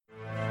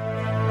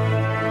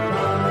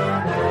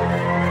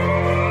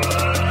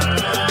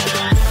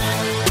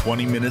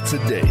20 minutes a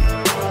day,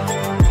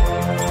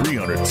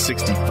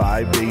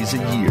 365 days a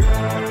year.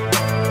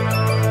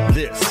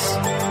 This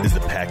is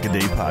the Pack-A-Day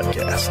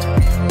Podcast.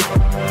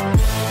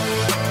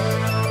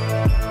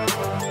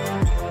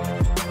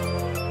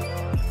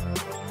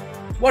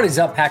 What is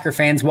up, Packer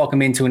fans?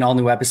 Welcome into an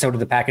all-new episode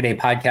of the Pack-A-Day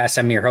Podcast.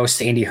 I'm your host,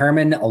 Andy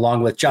Herman,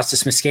 along with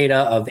Justis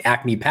Mosqueda of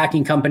Acme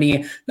Packing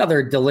Company.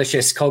 Another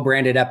delicious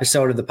co-branded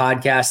episode of the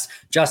podcast.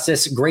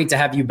 Justis, great to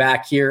have you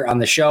back here on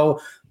the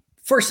show.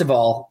 First of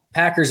all,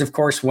 Packers, of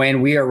course,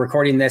 win. We are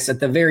recording this at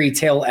the very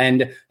tail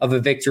end of a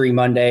victory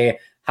Monday.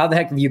 How the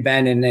heck have you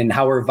been, and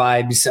how are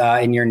vibes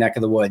in your neck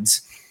of the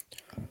woods?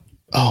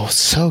 Oh,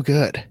 so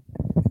good.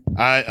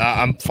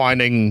 I'm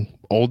finding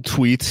old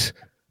tweets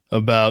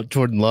about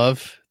Jordan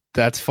Love.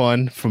 That's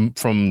fun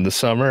from the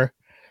summer.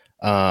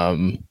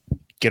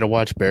 Get to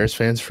watch Bears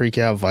fans freak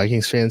out,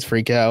 Vikings fans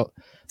freak out,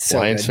 so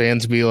Lions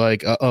fans be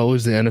like,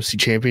 is the NFC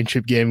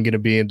Championship game going to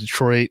be in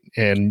Detroit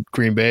and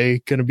Green Bay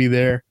going to be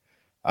there?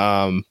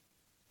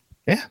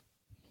 Yeah,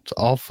 it's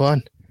all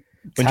fun.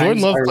 When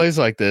Jordan Love plays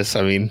like this,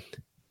 I mean,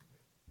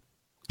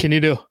 can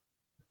you do?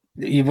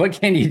 What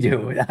can you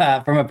do?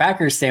 From a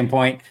Packers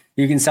standpoint,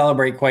 you can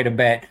celebrate quite a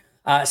bit.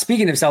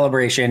 Speaking of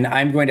celebration,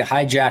 I'm going to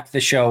hijack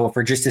the show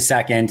for just a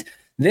second.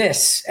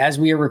 This, as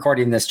we are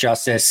recording this,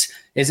 Justis,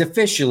 is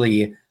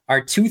officially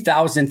our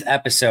 2000th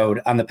episode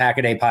on the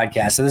Pack-A-Day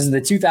Podcast. So this is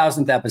the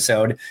 2000th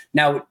episode.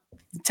 Now,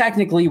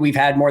 technically, we've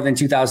had more than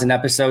 2,000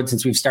 episodes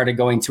since we've started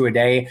going to a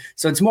day.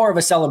 So it's more of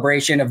a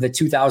celebration of the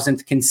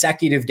 2000th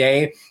consecutive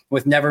day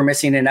with never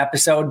missing an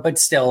episode. But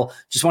still,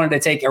 just wanted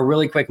to take a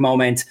really quick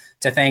moment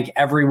to thank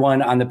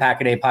everyone on the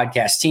Pack-A-Day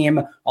Podcast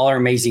team, all our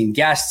amazing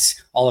guests,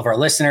 all of our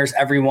listeners,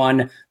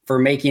 everyone for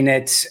making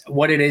it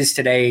what it is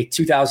today,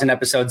 2,000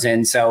 episodes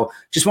in. So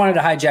just wanted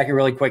to hijack it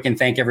really quick and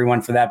thank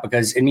everyone for that,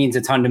 because it means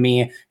a ton to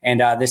me. And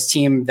this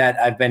team that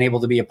I've been able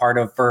to be a part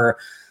of for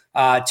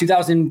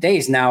 2,000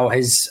 days now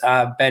has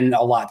been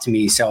a lot to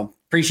me. So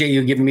appreciate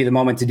you giving me the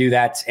moment to do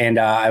that. And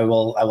I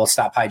will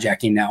stop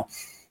hijacking now.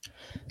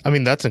 I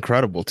mean, that's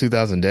incredible.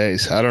 2,000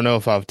 days. I don't know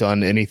if I've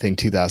done anything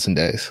 2,000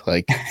 days.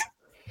 Like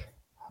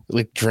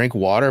drink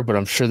water, but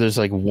I'm sure there's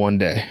like one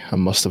day I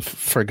must have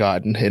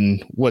forgotten.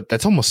 And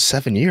that's almost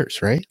 7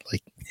 years, right?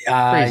 Like,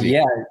 crazy.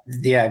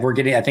 Yeah. We're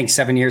getting, I think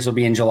 7 years will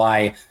be in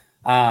July.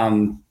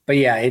 But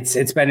yeah,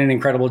 it's been an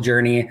incredible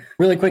journey.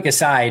 Really quick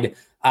aside,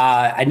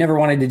 I never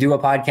wanted to do a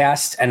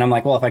podcast, and I'm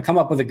like, well, if I come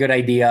up with a good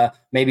idea,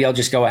 maybe I'll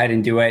just go ahead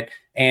and do it.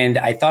 And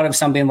I thought of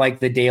something like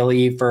the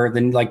Daily for the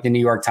New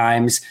York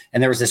Times.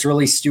 And there was this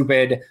really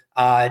stupid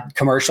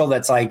commercial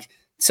that's like,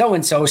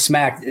 so-and-so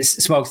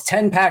smokes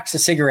 10 packs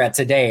of cigarettes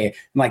a day.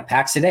 I'm like,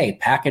 packs a day,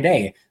 pack a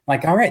day. I'm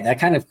like, all right, that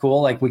kind of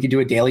cool. Like, we could do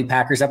a daily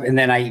Packers up. And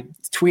then I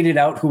tweeted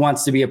out who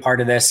wants to be a part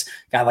of this,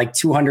 got like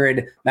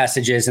 200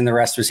 messages, and the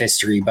rest was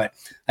history. But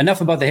enough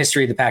about the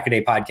history of the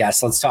Pack-A-Day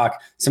Podcast. Let's talk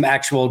some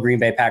actual Green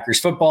Bay Packers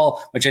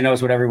football, which I know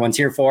is what everyone's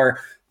here for.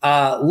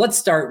 Let's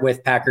start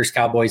with Packers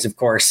Cowboys, of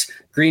course.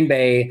 Green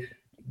Bay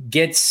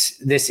gets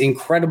this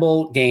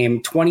incredible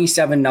game,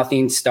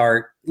 27-0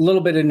 start. A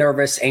little bit of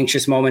nervous,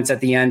 anxious moments at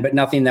the end, but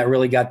nothing that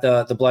really got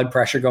the blood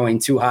pressure going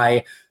too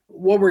high.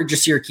 What were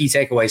just your key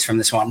takeaways from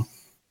this one?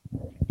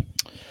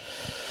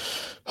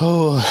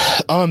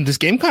 This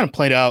game kind of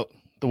played out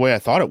the way I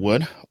thought it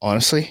would,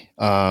 honestly.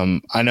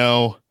 I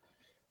know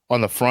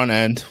on the front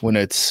end when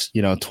it's,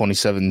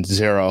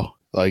 27-0,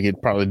 like,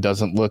 it probably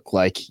doesn't look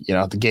like,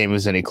 the game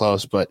is any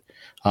close, but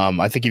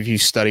I think if you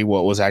study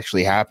what was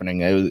actually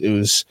happening, it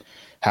was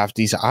half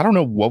decent. I don't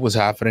know what was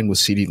happening with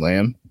CeeDee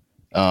Lamb.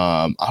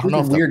 I don't know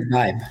if weird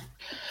vibe.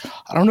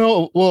 I don't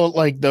know. Well,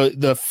 like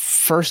the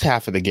first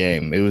half of the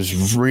game, it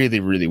was really,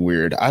 really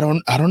weird. I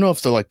don't know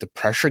if the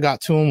pressure got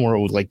to him, or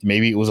it was like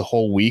maybe it was a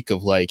whole week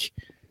of like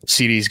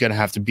CeeDee's gonna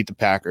have to beat the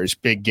Packers,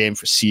 big game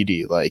for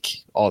CeeDee, like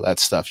all that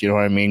stuff. You know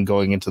what I mean?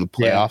 Going into the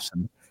playoffs,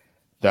 and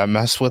that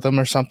messed with him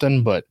or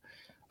something. But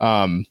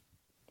the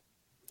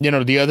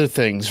other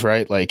things,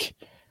 right? Like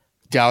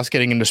Dallas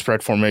getting into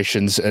spread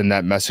formations and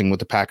that messing with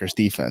the Packers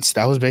defense.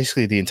 That was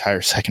basically the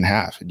entire second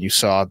half. And you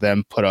saw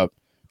them put up,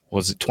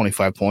 was it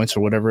 25 points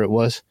or whatever it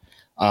was?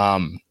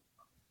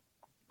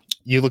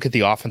 You look at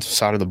the offensive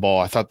side of the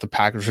ball, I thought the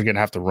Packers were going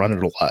to have to run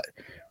it a lot,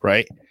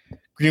 right?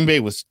 Green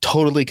Bay was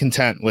totally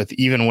content with,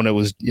 even when it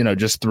was,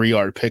 just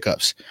 3-yard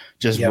pickups,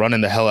 just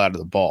running the hell out of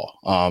the ball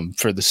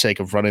for the sake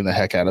of running the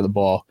heck out of the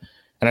ball.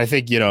 And I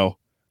think, you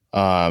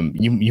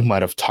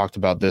might have talked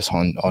about this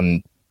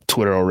on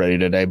Twitter already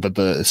today, but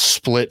the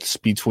splits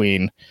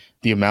between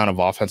the amount of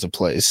offensive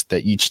plays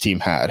that each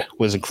team had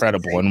was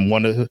incredible. And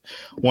one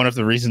of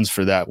the reasons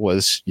for that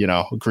was,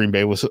 Green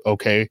Bay was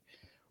okay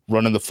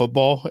running the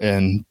football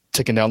and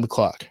ticking down the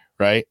clock,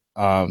 right?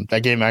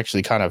 That game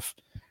actually kind of,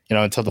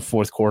 until the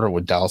fourth quarter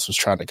when Dallas was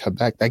trying to come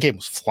back, that game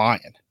was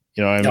flying.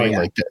 You know what I mean?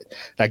 Like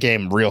that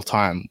game real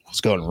time was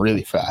going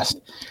really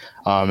fast.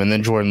 And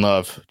then Jordan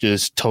Love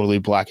just totally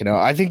blacking out.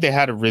 I think they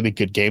had a really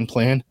good game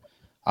plan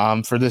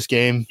for this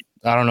game.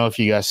 I don't know if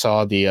you guys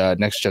saw the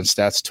Next Gen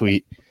Stats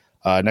tweet.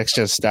 Next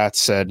Gen Stats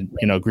said,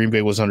 Green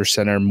Bay was under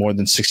center more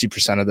than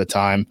 60% of the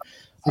time.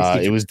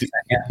 It was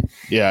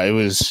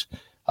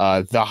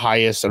the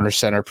highest under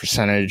center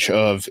percentage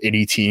of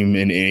any team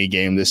in any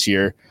game this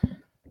year.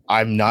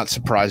 I'm not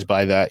surprised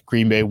by that.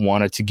 Green Bay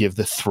wanted to give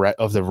the threat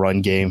of the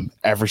run game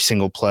every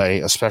single play,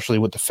 especially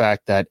with the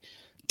fact that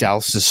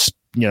Dallas is,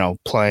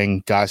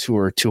 playing guys who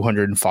are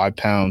 205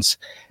 pounds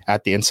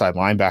at the inside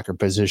linebacker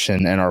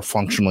position and are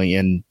functionally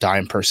in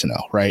dime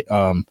personnel, right?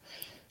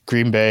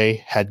 Green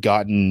Bay had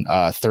gotten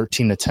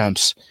 13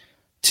 attempts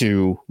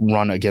to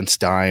run against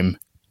dime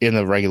in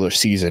the regular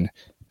season.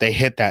 They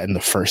hit that in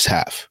the first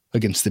half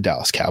against the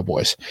Dallas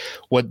Cowboys.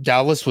 What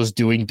Dallas was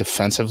doing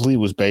defensively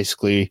was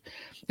basically,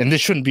 and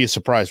this shouldn't be a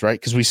surprise, right?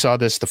 Because we saw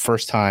this the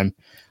first time,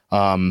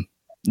 Quinn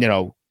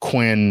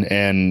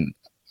and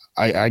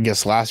I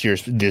guess last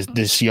year's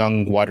this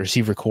young wide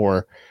receiver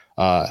core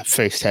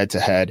faced head to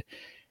head.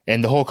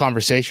 And the whole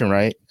conversation,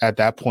 right, at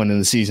that point in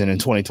the season in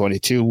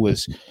 2022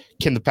 was,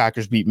 can the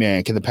Packers beat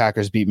man? Can the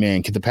Packers beat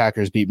man? Can the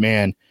Packers beat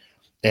man?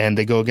 And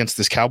they go against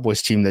this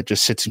Cowboys team that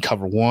just sits in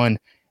cover one,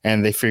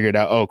 and they figured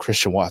out,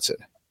 Christian Watson,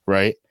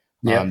 right?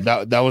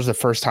 Yeah. That was the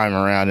first time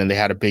around, and they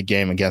had a big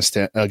game against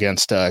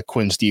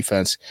Quinn's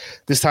defense.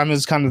 This time it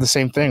was kind of the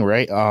same thing,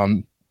 right?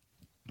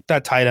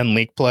 That tight end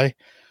leak play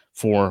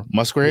for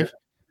Musgrave,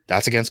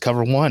 that's against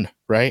cover one,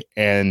 right?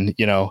 And,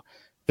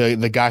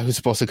 the guy who's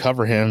supposed to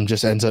cover him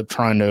just ends up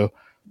trying to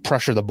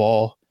pressure the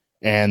ball,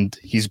 and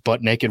he's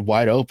butt naked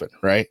wide open,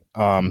 right?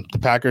 The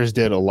Packers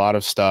did a lot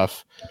of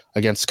stuff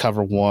against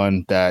cover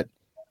one that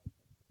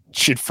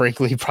should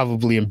frankly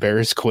probably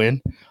embarrass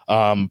Quinn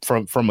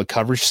from a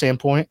coverage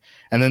standpoint.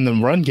 And then the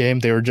run game,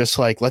 they were just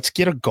like, let's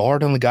get a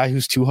guard on the guy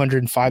who's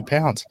 205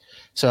 pounds.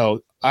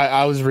 So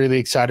I was really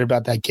excited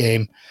about that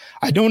game.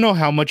 I don't know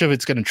how much of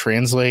it's going to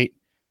translate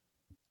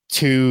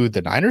to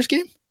the Niners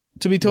game,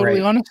 to be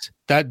totally honest.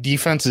 That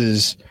defense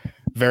is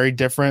very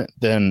different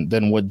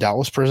than what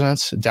Dallas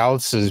presents.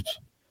 Dallas was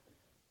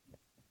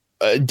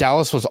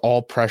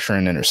all pressure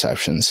and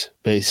interceptions,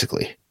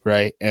 basically,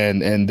 right?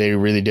 And they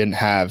really didn't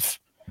have.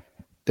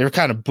 They were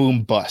kind of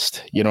boom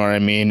bust, you know what I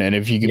mean? And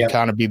if you could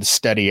kind of be the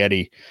steady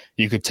Eddie,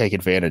 you could take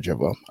advantage of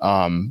them.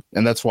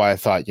 And that's why I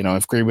thought,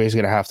 if Green Bay is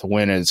going to have to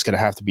win, it's going to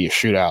have to be a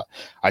shootout.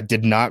 I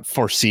did not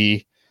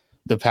foresee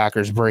the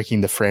Packers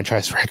breaking the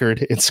franchise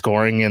record in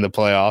scoring in the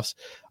playoffs.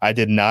 I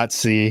did not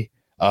see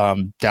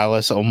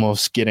Dallas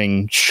almost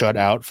getting shut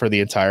out for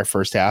the entire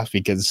first half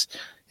because,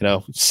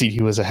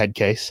 CD was a head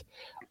case.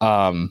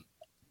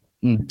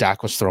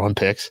 Dak was throwing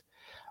picks.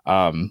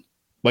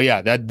 But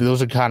yeah,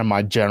 those are kind of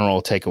my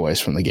general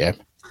takeaways from the game.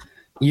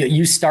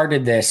 You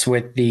started this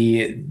with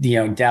the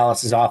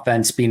Dallas's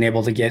offense being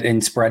able to get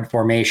in spread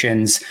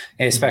formations,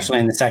 especially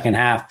in the second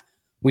half.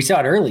 We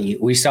saw it early.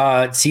 We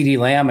saw CeeDee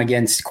Lamb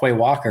against Quay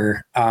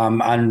Walker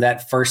on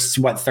that first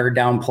third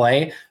down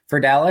play for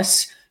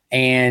Dallas,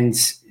 and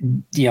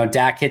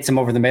Dak hits him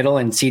over the middle,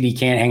 and CD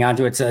can't hang on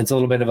to it. So it's a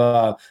little bit of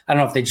I don't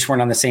know if they just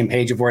weren't on the same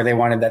page of where they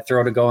wanted that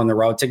throw to go and the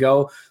route to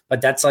go.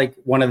 But that's like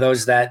one of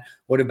those that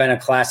would have been a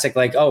classic,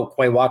 like,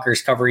 Quay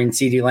Walker's covering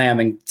CeeDee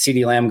Lamb, and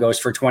CeeDee Lamb goes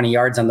for 20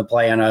 yards on the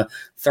play on a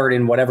third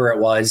and whatever it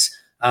was.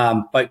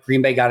 But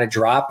Green Bay got a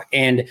drop.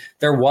 And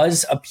there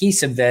was a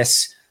piece of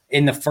this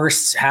in the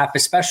first half,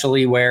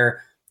 especially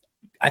where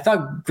I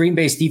thought Green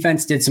Bay's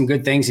defense did some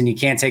good things, and you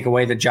can't take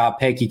away the job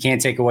pick. You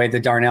can't take away the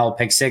Darnell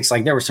pick six.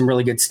 Like, there was some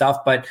really good stuff,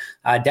 but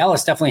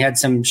Dallas definitely had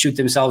some shoot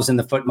themselves in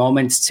the foot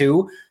moments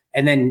too.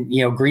 And then,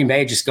 Green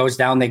Bay just goes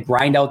down. They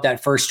grind out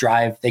that first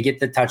drive. They get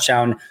the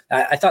touchdown.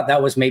 I thought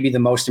that was maybe the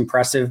most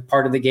impressive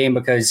part of the game,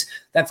 because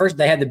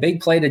they had the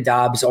big play to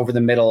Dobbs over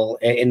the middle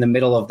in the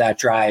middle of that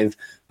drive.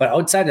 But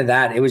outside of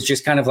that, it was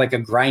just kind of like a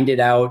grinded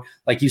out,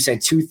 like you said,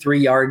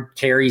 2-3 yard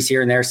carries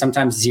here and there,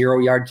 sometimes 0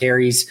 yard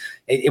carries.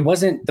 It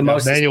wasn't the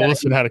most. Daniel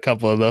Wilson had a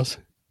couple of those.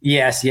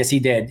 Yes, he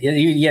did.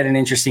 He had an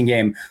interesting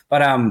game,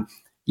 but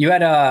you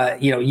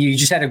had you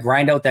just had to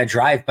grind out that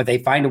drive, but they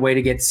find a way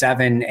to get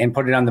 7 and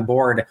put it on the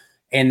board.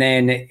 And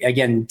then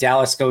again,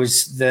 Dallas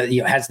goes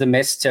has the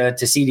miss to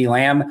CeeDee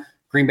Lamb.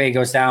 Green Bay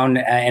goes down,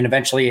 and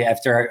eventually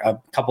after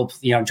a couple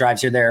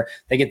drives here there,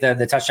 they get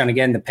the touchdown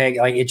again. The pick,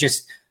 like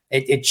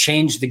it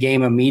changed the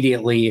game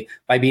immediately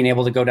by being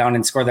able to go down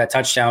and score that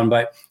touchdown.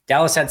 But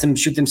Dallas had some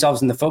shoot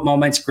themselves in the foot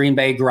moments. Green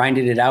Bay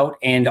grinded it out,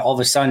 and all of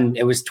a sudden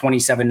it was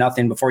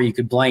 27-0 before you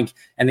could blink,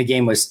 and the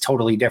game was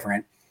totally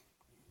different.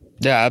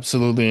 Yeah,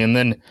 absolutely. And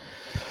then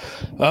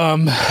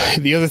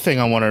the other thing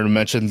I wanted to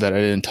mention that I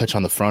didn't touch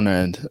on the front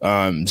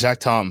end, Zach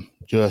Tom,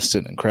 just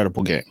an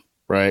incredible game,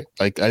 right?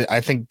 Like,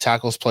 I think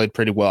tackles played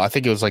pretty well. I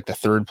think it was like the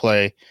third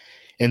play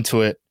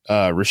into it.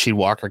 Rasheed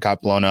Walker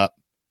got blown up.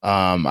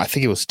 I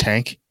think it was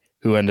Tank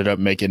who ended up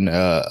making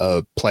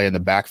a play in the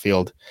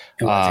backfield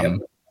on,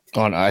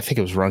 I think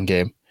it was run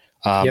game.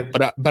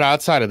 But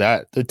outside of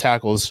that, the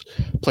tackles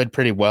played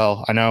pretty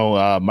well. I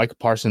know Micah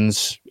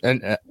Parsons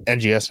and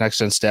NGS Next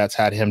Gen Stats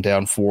had him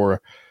down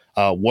for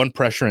one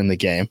pressure in the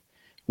game,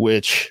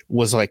 which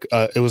was like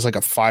it was like a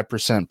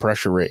 5%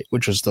 pressure rate,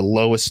 which was the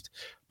lowest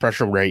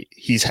pressure rate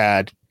he's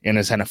had in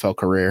his NFL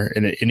career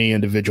in any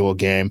individual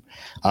game.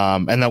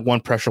 And that one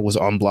pressure was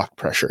unblocked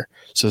pressure.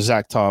 So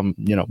Zach Tom,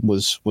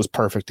 was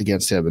perfect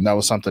against him. And that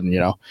was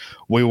something,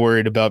 we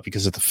worried about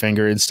because of the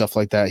finger and stuff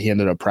like that. He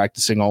ended up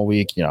practicing all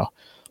week.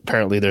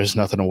 Apparently there's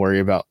nothing to worry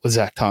about with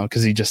Zach Tom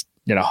because he just,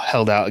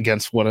 held out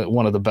against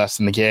one of the best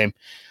in the game.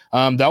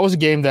 That was a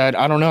game that,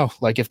 I don't know,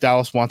 like if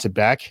Dallas wants it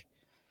back,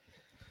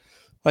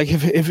 like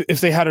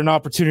if they had an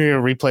opportunity to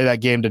replay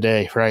that game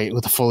today, right,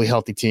 with a fully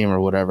healthy team or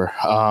whatever,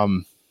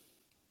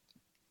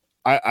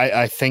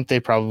 I think they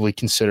probably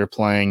consider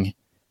playing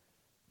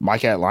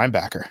Micah at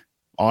linebacker,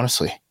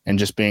 honestly, and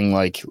just being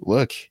like,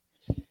 look,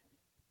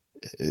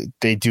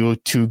 they do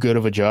too good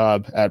of a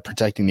job at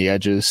protecting the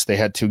edges. They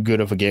had too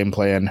good of a game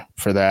plan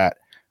for that.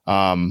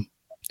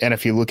 And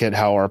if you look at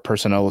how our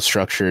personnel is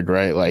structured,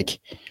 right, like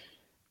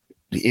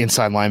the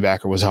inside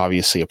linebacker was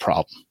obviously a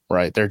problem,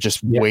 right? They're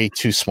just way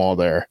too small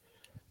there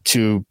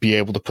to be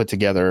able to put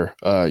together,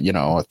 a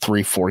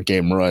 3-4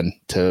 game run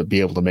to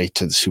be able to make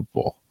to the Super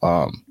Bowl.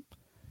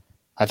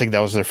 I think that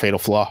was their fatal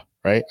flaw,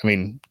 right? I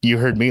mean, you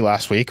heard me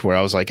last week where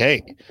I was like,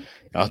 hey,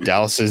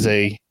 Dallas is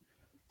a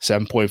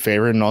 7-point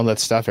favorite and all that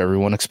stuff.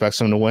 Everyone expects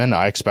them to win.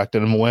 I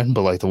expected them to win,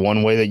 but like the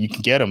one way that you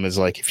can get them is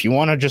like, if you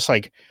want to just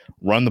like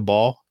run the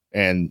ball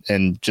and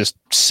just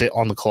sit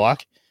on the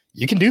clock,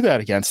 you can do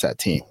that against that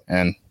team.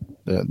 And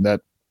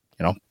that,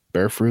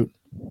 bear fruit.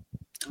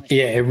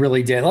 Yeah, it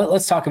really did.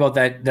 Let's talk about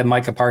the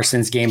Micah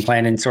Parsons game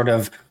plan and sort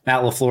of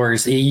Matt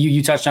LaFleur's.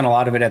 You touched on a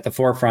lot of it at the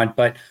forefront,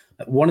 but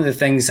one of the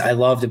things I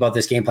loved about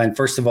this game plan,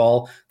 first of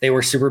all, they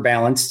were super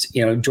balanced.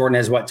 Jordan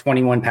has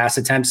 21 pass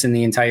attempts in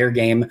the entire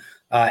game.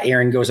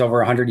 Aaron goes over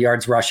 100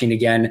 yards rushing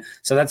again.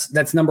 So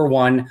that's number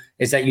one,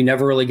 is that you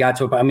never really got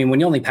to it. I mean, when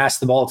you only pass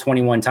the ball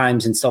 21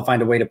 times and still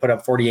find a way to put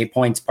up 48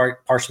 points,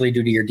 partially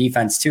due to your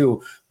defense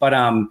too. But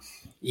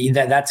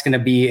that's going to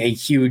be a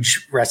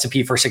huge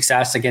recipe for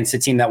success against a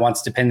team that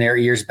wants to pin their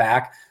ears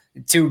back.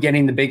 Two,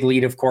 getting the big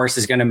lead, of course,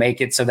 is going to make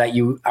it so that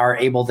you are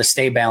able to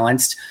stay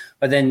balanced.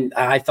 But then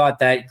I thought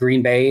that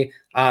Green Bay,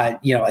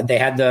 they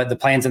had the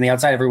plans on the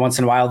outside. Every once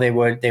in a while, they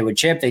would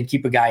chip, they'd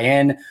keep a guy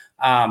in.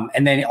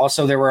 And then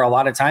also there were a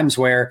lot of times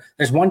where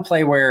there's one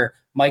play where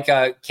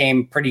Micah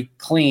came pretty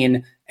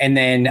clean, and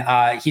then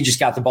he just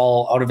got the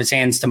ball out of his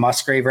hands to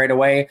Musgrave right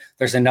away.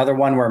 There's another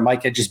one where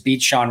Micah just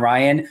beats Sean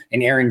Ryan,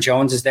 and Aaron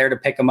Jones is there to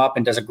pick him up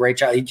and does a great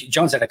job.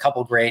 Jones had a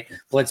couple great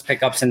blitz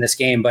pickups in this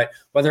game, but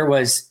whether it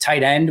was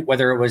tight end,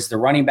 whether it was the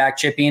running back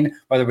chipping,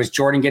 whether it was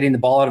Jordan getting the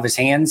ball out of his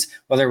hands,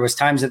 whether it was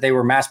times that they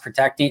were max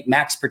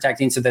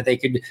protecting so that they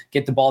could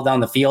get the ball down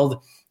the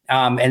field,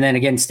 and then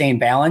again staying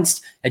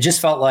balanced, it just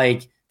felt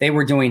like they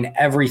were doing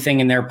everything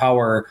in their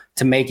power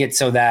to make it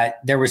so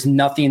that there was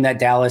nothing that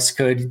Dallas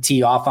could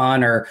tee off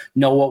on or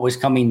know what was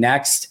coming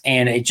next.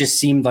 And it just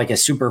seemed like a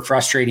super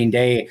frustrating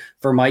day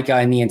for Micah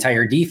and the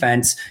entire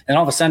defense. And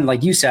all of a sudden,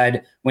 like you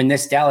said, when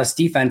this Dallas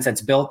defense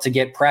that's built to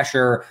get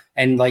pressure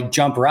and like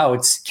jump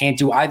routes can't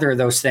do either of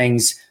those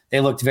things, they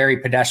looked very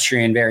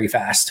pedestrian, very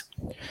fast.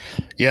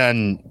 Yeah,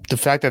 and the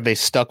fact that they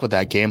stuck with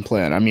that game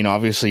plan, I mean,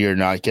 obviously you're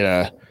not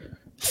going to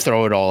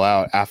throw it all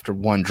out after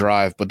one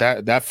drive, but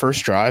that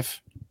first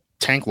drive,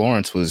 Tank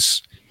Lawrence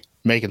was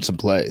making some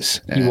plays.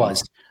 He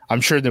was.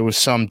 I'm sure there was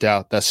some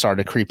doubt that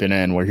started creeping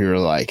in where you were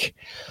like,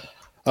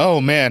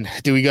 oh, man,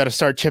 do we got to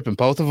start chipping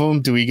both of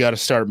them? Do we got to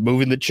start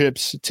moving the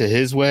chips to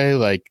his way?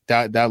 Like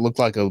that looked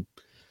like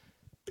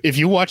if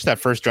you watch that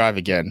first drive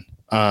again,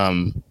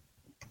 that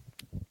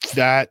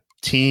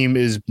team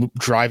is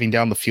driving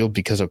down the field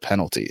because of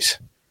penalties,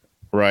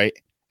 right?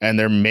 And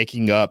they're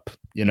making up,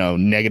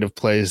 negative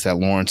plays that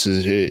Lawrence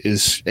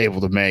is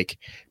able to make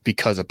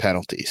because of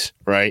penalties,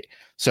 right?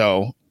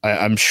 So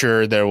I'm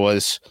sure there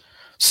was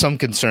some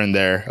concern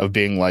there of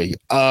being like,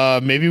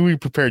 maybe we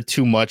prepared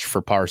too much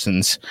for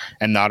Parsons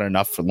and not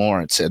enough for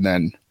Lawrence. And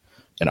then,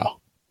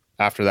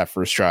 after that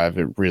first drive,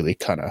 it really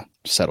kind of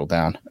settled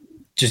down.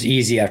 Just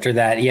easy after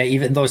that. Yeah,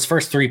 even those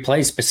first three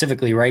plays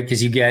specifically, right?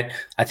 Because you get,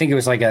 I think it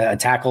was like a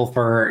tackle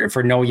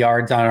for no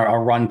yards on a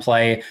run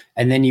play.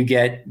 And then you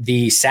get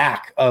the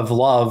sack of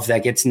Love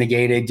that gets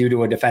negated due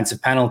to a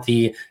defensive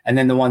penalty. And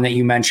then the one that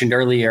you mentioned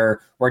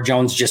earlier where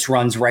Jones just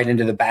runs right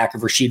into the back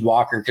of Rasheed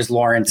Walker because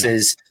Lawrence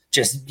is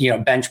just,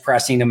 bench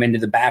pressing him into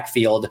the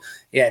backfield.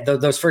 Yeah,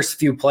 those first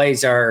few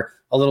plays are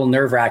a little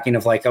nerve wracking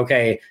of like,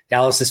 okay,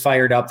 Dallas is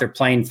fired up. They're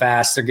playing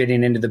fast. They're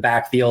getting into the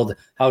backfield.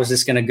 How is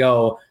this going to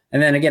go?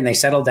 And then again, they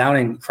settled down,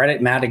 and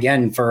credit Matt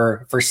again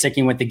for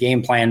sticking with the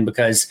game plan,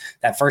 because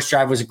that first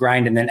drive was a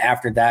grind. And then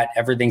after that,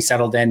 everything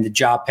settled in. The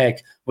jaw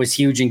pick was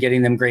huge in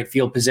getting them great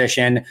field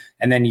position.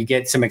 And then you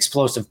get some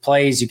explosive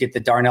plays. You get the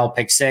Darnell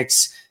pick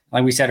six.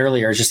 Like we said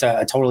earlier, it's just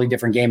a totally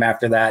different game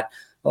after that.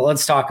 But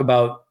let's talk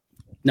about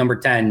number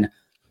 10.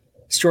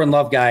 This Jordan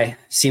Love guy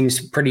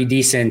seems pretty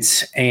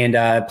decent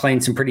and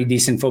playing some pretty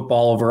decent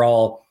football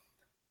overall.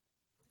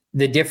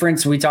 The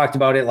difference, we talked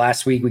about it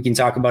last week. We can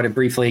talk about it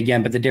briefly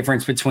again, but the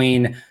difference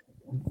between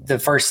the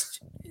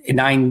first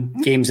 9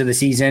 games of the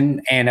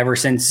season and ever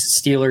since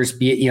Steelers,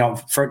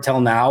 till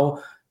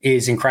now,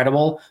 is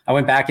incredible. I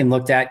went back and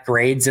looked at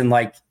grades, and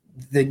like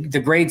the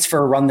grades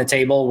for run the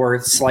table were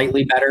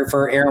slightly better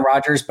for Aaron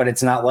Rodgers, but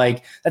it's not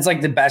like that's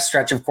like the best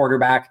stretch of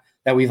quarterback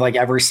that we've like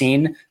ever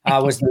seen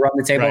was the run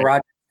the table Right.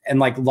 Rodgers. And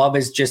like Love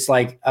is just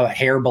like a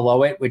hair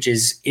below it, which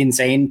is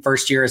insane.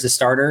 First year as a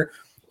starter.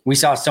 We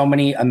saw so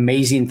many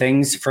amazing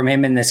things from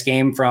him in this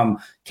game, from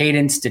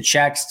cadence to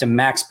checks to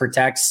max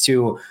protects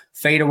to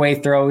fadeaway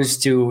throws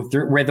to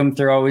rhythm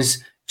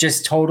throws,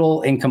 just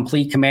total and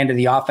complete command of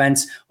the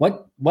offense.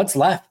 What's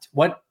left?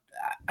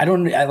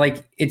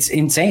 It's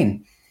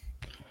insane.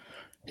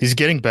 He's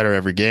getting better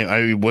every game.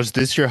 I mean, was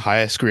this your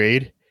highest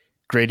graded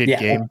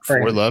game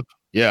for Love?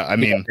 Yeah, I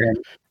mean,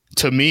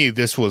 to me,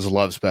 this was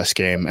Love's best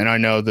game. And I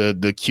know the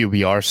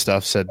QBR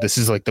stuff said this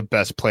is like the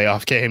best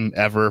playoff game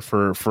ever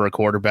for a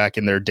quarterback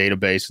in their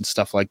database and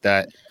stuff like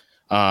that.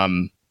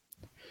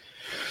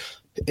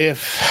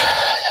 If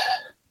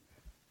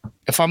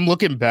I'm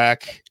looking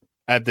back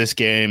at this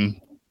game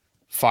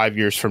 5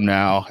 years from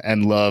now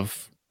and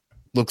Love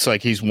looks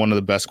like he's one of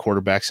the best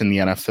quarterbacks in the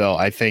NFL,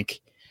 I think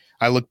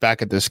I look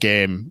back at this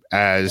game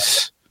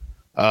as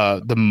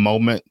the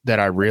moment that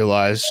I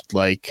realized,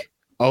 like,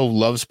 oh,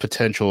 Love's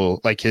potential,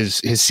 like his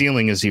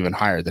ceiling is even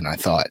higher than I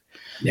thought.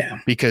 Yeah.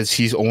 Because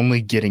he's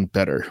only getting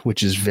better,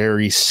 which is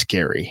very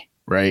scary,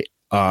 right?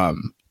 Not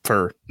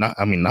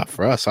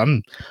for us.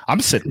 I'm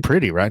sitting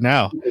pretty right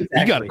now.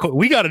 Exactly.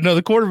 We got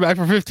another quarterback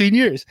for 15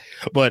 years.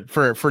 But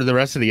for the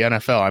rest of the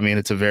NFL, I mean,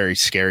 it's a very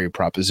scary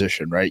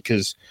proposition, right?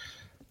 Because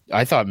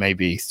I thought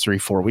maybe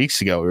 3-4 weeks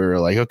ago we were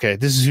like, okay,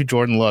 this is who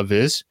Jordan Love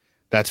is.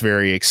 That's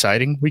very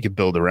exciting. We could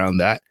build around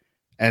that.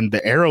 And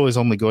the arrow is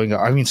only going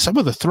up. I mean, some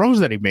of the throws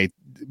that he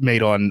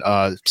made on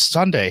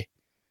Sunday,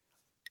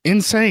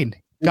 insane.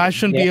 Guys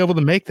shouldn't be able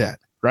to make that,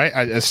 right?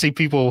 I see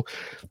people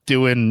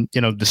doing,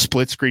 the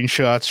split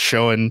screenshots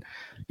showing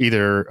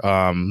either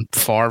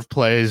Favre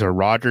plays or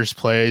Rodgers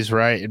plays,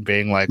 right? And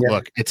being like,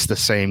 look, it's the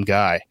same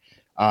guy.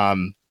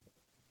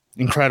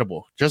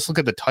 Incredible. Just look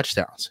at the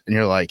touchdowns. And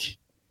you're like,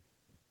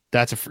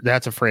 that's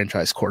a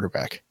franchise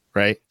quarterback,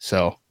 right?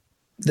 So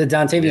the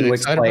Dontavian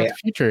Wicks play, the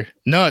future.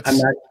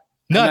 Nuts.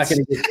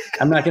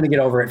 I'm not going to get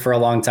over it for a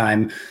long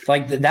time.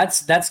 Like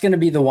that's going to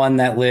be the one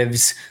that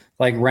lives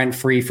like rent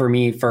free for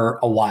me for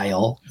a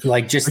while.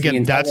 Like just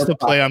again, that's the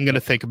play I'm going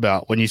to think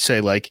about when you say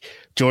like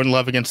Jordan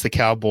Love against the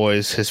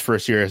Cowboys, his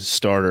first year as a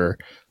starter.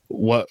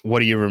 What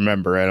do you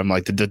remember? And I'm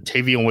like the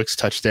Dontavian Wicks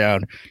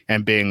touchdown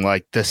and being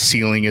like the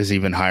ceiling is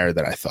even higher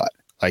than I thought.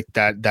 Like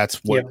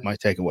that's what my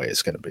takeaway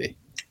is going to be.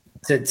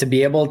 To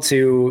be able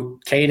to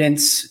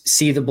cadence,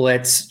 see the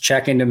blitz,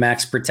 check into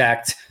max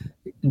protect,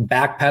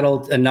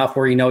 backpedal enough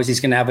where he knows he's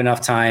going to have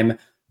enough time,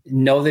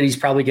 know that he's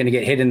probably going to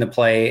get hit in the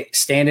play,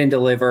 stand and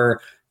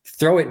deliver,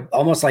 throw it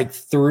almost like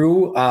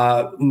through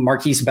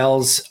Marquise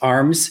Bell's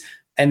arms,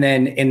 and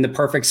then in the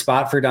perfect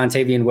spot for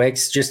Dontavian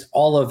Wicks, just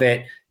all of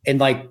it. And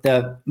like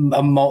the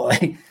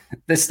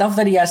stuff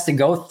that he has to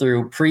go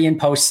through pre and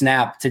post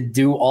snap to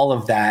do all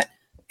of that.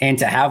 And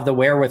to have the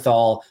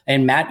wherewithal,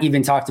 and Matt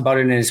even talked about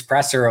it in his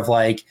presser of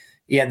like,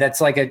 yeah,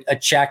 that's like a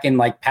check in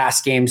like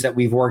past games that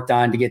we've worked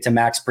on to get to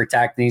max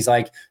protect. And he's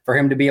like, for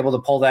him to be able to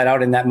pull that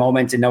out in that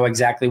moment and know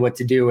exactly what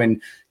to do and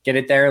get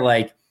it there.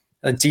 Like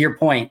to your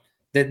point,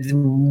 that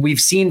we've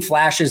seen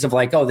flashes of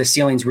like, oh, the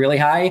ceiling's really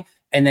high.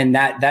 And then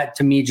that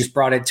to me just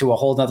brought it to a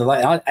whole nother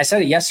level. I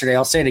said it yesterday.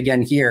 I'll say it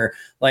again here.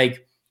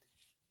 Like,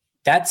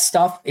 that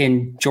stuff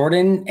in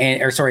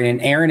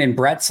Aaron and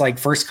Brett's like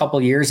first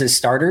couple years as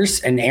starters,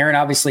 and Aaron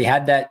obviously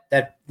had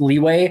that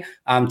leeway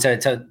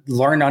to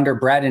learn under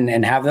Brett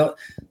and have the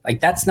like.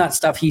 That's not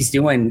stuff he's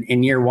doing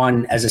in year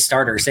one as a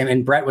starter. Same,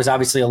 and Brett was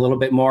obviously a little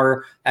bit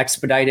more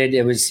expedited.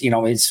 It was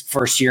his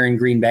first year in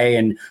Green Bay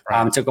and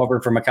took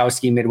over for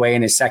Mikowski midway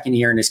in his second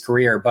year in his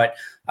career. But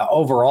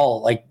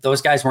overall, like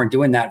those guys weren't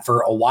doing that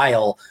for a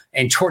while,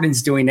 and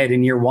Jordan's doing it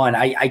in year one.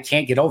 I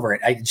can't get over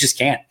it. I just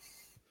can't.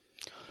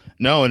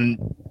 No, and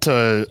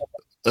to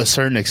a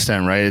certain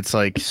extent, right? It's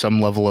like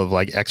some level of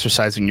like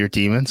exercising your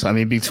demons. I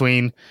mean,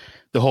 between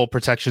the whole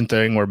protection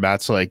thing where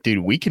Matt's like,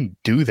 dude, we can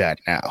do that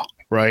now,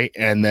 right?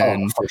 And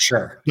then for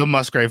sure, the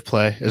Musgrave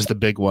play is the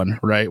big one,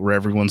 right? Where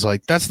everyone's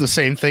like, that's the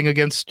same thing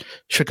against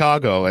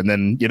Chicago. And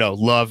then,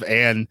 Love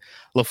and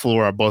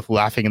LaFleur are both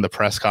laughing in the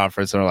press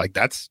conference and are like,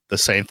 that's the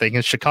same thing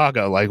as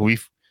Chicago. Like,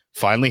 we've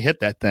finally hit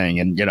that thing.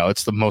 And,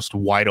 it's the most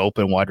wide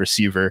open wide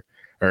receiver,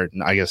 or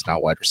I guess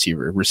not wide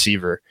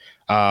receiver,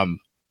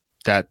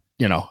 that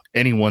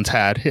anyone's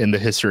had in the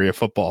history of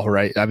football,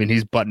 right? I mean,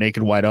 he's butt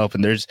naked wide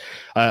open. There's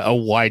a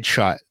wide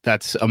shot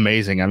that's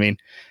amazing. I mean,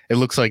 it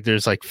looks like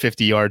there's like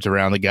 50 yards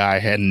around the guy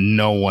and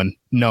no one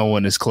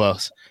is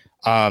close.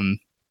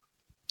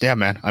 Yeah,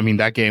 man. I mean,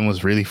 that game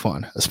was really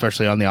fun,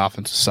 especially on the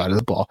offensive side of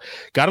the ball.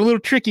 Got a little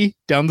tricky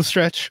down the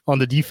stretch on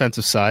the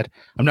defensive side.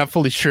 I'm not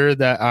fully sure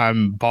that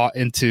I'm bought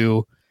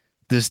into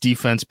this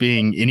defense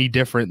being any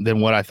different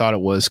than what I thought it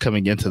was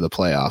coming into the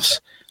playoffs.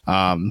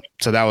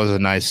 So that was a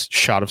nice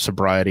shot of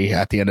sobriety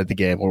at the end of the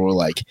game where we're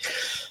like,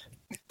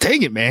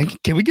 dang it, man.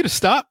 Can we get a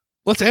stop?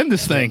 Let's end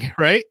this thing,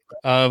 right?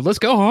 Let's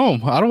go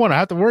home. I don't want to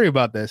have to worry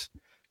about this.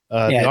 The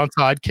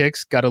onside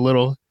kicks got a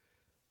little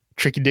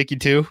tricky dicky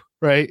too.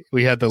 right?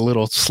 We had the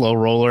little slow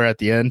roller at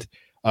the end.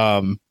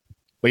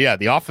 But yeah,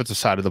 the offensive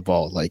side of the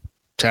ball, like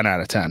 10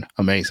 out of 10.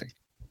 Amazing.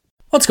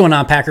 What's going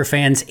on, Packer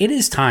fans? It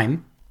is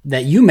time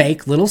that you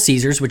make Little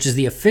Caesars, which is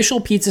the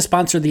official pizza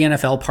sponsor of the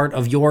NFL, part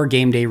of your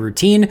game day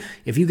routine.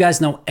 If you guys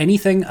know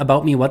anything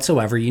about me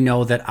whatsoever, you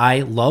know that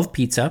I love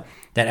pizza,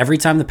 that every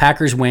time the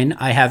Packers win,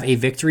 I have a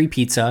victory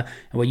pizza.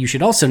 And what you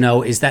should also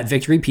know is that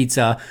victory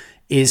pizza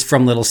is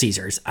from Little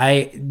Caesars.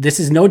 This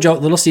is no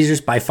joke. Little Caesars,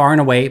 by far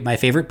and away, my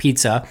favorite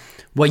pizza.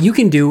 What you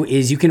can do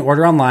is you can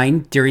order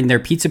online during their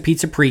Pizza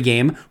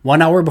pregame,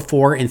 1 hour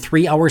before and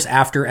 3 hours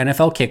after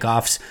NFL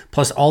kickoffs,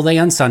 plus all day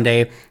on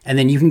Sunday. And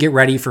then you can get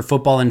ready for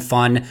football and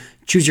fun.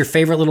 Choose your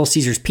favorite Little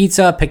Caesars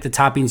pizza, pick the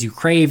toppings you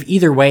crave.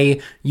 Either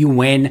way, you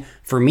win.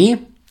 For me,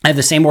 I have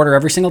the same order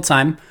every single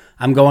time.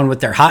 I'm going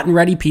with their hot and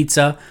ready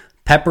pizza,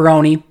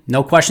 pepperoni,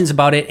 no questions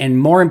about it. And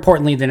more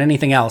importantly than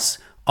anything else,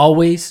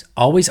 always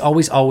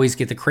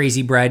get the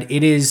crazy bread.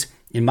 It is,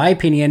 in my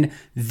opinion,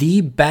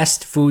 the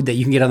best food that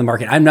you can get on the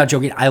market. I'm not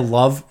joking. I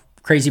love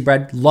crazy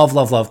bread.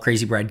 Love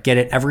crazy bread. Get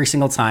it every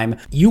single time.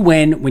 You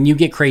win when you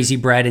get crazy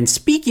bread. And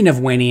speaking of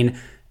winning,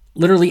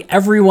 literally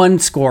everyone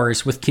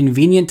scores with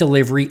convenient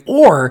delivery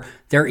or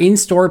their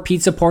in-store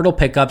pizza portal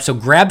pickup. So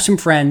grab some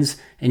friends,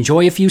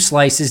 enjoy a few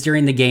slices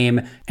during the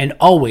game, and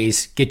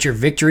always get your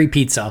victory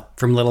pizza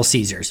from Little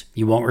Caesars.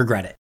 You won't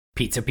regret it.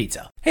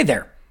 Pizza. Hey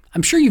there.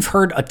 I'm sure you've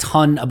heard a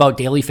ton about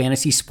daily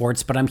fantasy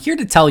sports, but I'm here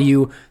to tell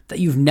you that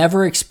you've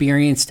never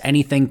experienced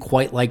anything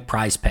quite like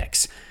Prize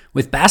Picks.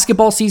 With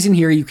basketball season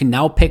here, you can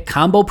now pick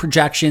combo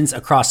projections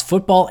across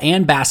football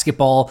and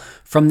basketball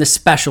from the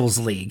Specials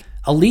League,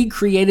 a league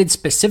created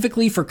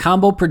specifically for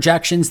combo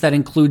projections that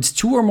includes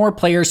 2 or more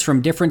players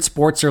from different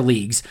sports or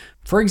leagues.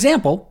 For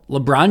example,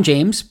 LeBron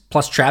James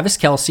plus Travis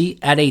Kelce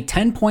at a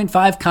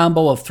 10.5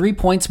 combo of 3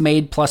 points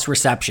made plus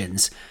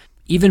receptions.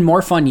 Even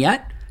more fun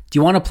yet? Do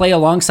you want to play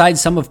alongside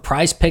some of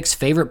Prize Picks'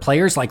 favorite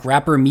players like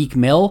rapper Meek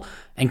Mill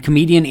and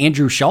comedian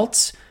Andrew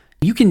Schultz?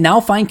 You can now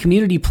find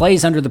community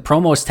plays under the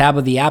promos tab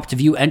of the app to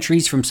view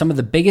entries from some of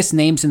the biggest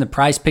names in the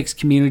Prize Picks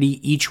community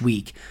each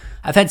week.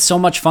 I've had so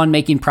much fun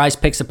making Prize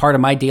Picks a part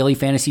of my daily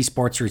fantasy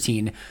sports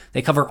routine.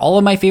 They cover all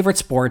of my favorite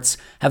sports,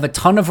 have a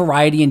ton of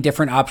variety and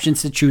different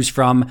options to choose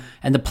from,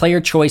 and the player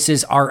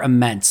choices are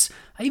immense.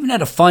 I even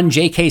had a fun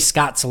J.K.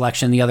 Scott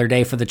selection the other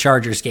day for the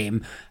Chargers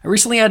game. I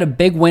recently had a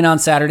big win on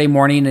Saturday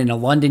morning in a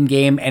London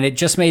game, and it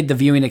just made the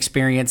viewing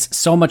experience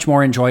so much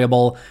more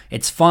enjoyable.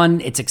 It's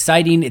fun, it's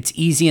exciting, it's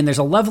easy, and there's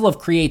a level of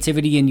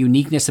creativity and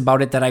uniqueness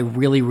about it that I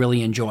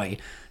really enjoy.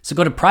 So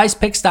go to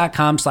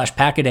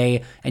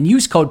prizepicks.com/packaday and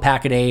use code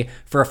packaday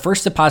for a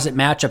first deposit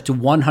match up to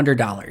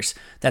 $100.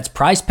 That's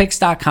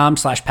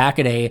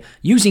prizepicks.com/packaday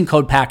using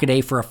code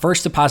packaday for a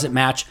first deposit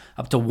match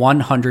up to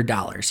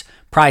 $100.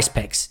 Prize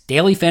Picks,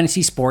 daily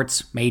fantasy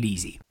sports made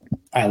easy.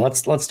 All right,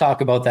 let's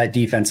talk about that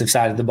defensive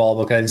side of the ball,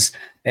 because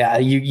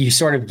you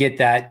sort of get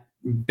that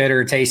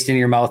bitter taste in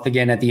your mouth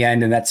again at the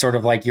end, and that's sort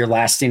of like your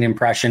lasting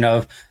impression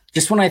of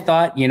just when I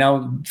thought,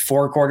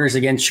 4 quarters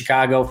against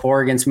Chicago,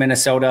 4 against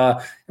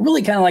Minnesota,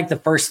 really kind of like the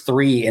first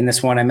 3 in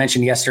this one I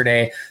mentioned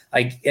yesterday,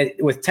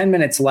 with 10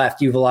 minutes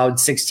left, you've allowed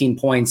 16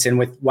 points. And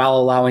while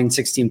allowing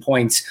 16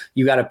 points,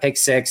 you got a pick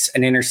 6,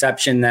 an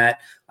interception that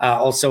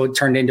also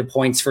turned into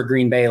points for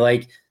Green Bay.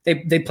 Like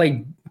they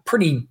played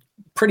pretty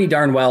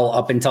darn well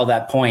up until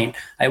that point.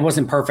 It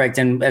wasn't perfect.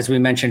 And as we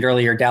mentioned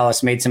earlier,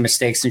 Dallas made some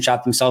mistakes and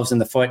shot themselves in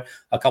the foot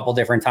a couple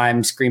different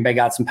times. Green Bay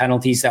got some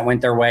penalties that went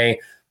their way.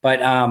 But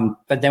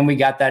then we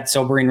got that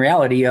sobering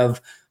reality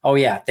of, oh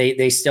yeah,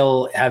 they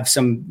still have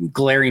some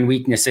glaring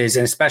weaknesses,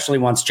 and especially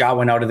once Ja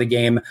went out of the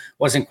game,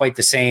 wasn't quite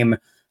the same.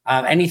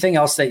 Anything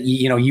else that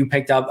you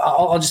picked up?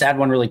 I'll just add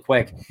one really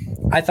quick.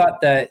 I thought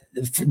that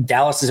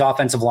Dallas's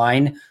offensive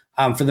line,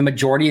 for the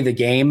majority of the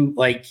game,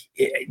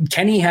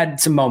 Kenny had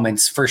some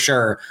moments for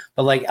sure,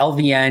 but like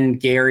LVN,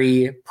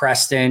 Gary,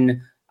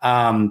 Preston,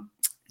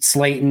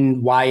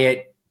 Slayton,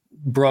 Wyatt,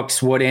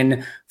 Brooks,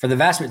 Wooden, for the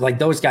vast,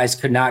 those guys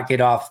could not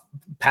get off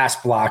pass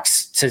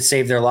blocks to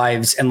save their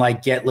lives and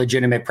get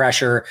legitimate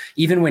pressure,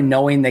 even when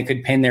knowing they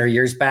could pin their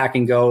ears back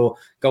and go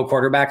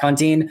quarterback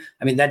hunting.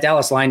 I mean, that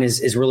Dallas line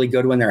is really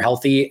good when they're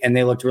healthy, and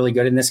they looked really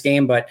good in this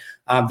game, but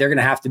they're going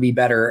to have to be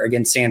better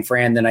against San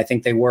Fran than I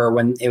think they were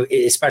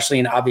especially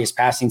in obvious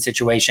passing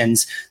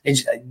situations,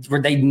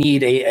 where they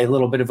need a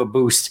little bit of a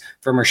boost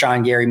from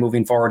Rashawn Gary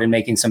moving forward and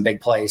making some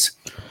big plays.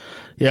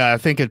 Yeah, I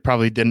think it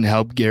probably didn't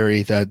help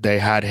Gary that they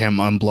had him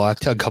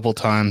unblocked a couple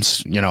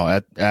times,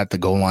 at the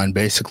goal line,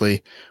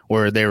 basically,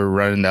 where they were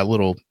running that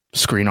little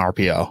screen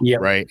RPO, yep.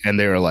 Right? And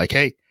they were like,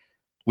 hey,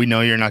 we know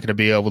you're not going to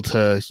be able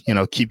to,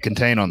 keep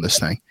contain on this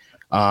thing.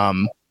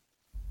 Outside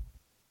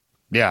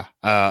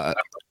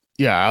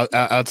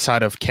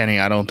of Kenny,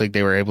 I don't think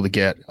they were able to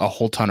get a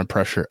whole ton of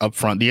pressure up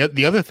front.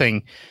 The other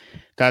thing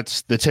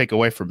that's the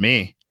takeaway for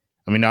me,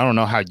 I mean, I don't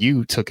know how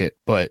you took it,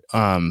 but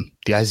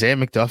the Isaiah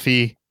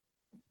McDuffie,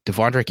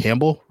 Devondre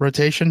Campbell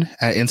rotation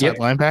at inside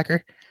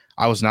linebacker,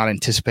 I was not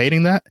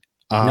anticipating that.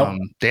 Nope.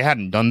 They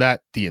hadn't done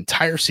that the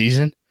entire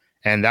season.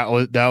 And that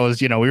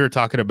was, we were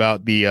talking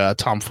about the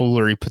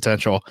tomfoolery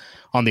potential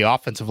on the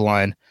offensive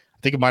line.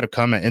 I think it might have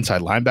come at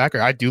inside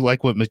linebacker. I do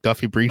like what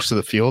McDuffie brings to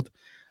the field.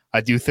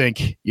 I do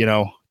think,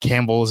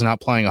 Campbell is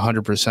not playing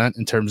 100%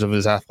 in terms of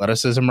his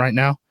athleticism right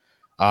now.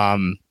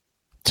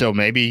 So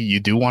maybe you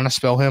do want to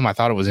spell him. I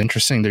thought it was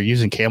interesting. They're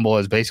using Campbell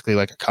as basically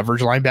like a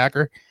coverage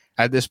linebacker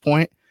at this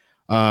point.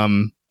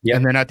 And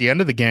then at the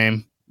end of the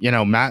game,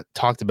 Matt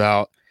talked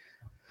about,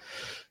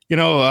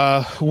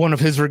 one of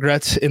his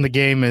regrets in the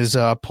game is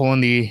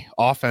pulling the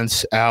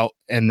offense out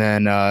and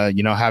then,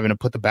 having to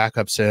put the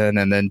backups in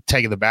and then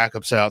taking the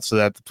backups out so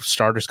that the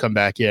starters come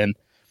back in.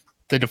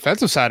 The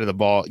defensive side of the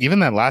ball, even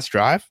that last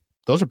drive,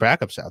 those are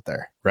backups out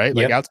there, right?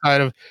 Like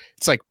outside of,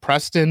 it's like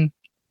Preston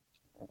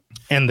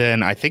and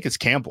then I think it's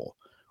Campbell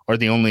are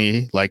the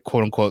only like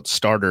quote unquote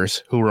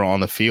starters who were on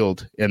the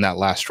field in that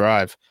last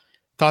drive.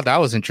 Thought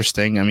that was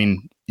interesting. I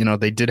mean,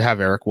 they did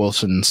have Eric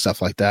Wilson and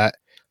stuff like that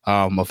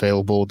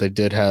available. They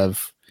did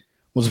have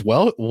was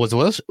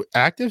Welsh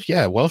active?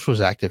 Yeah, Welsh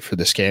was active for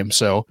this game.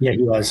 So yeah,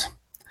 he was.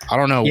 I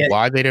don't know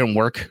why they didn't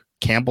work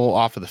Campbell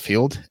off of the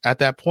field at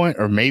that point,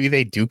 or maybe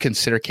they do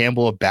consider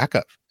Campbell a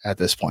backup at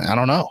this point. I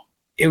don't know.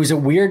 It was a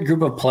weird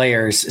group of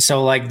players.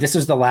 So like this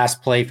was the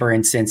last play, for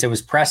instance. It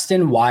was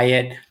Preston,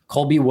 Wyatt,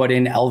 Colby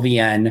Wooden,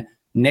 LVN,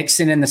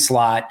 Nixon in the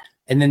slot.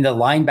 And then the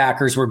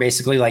linebackers were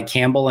basically like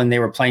Campbell, and they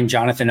were playing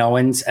Jonathan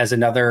Owens as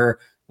another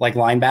like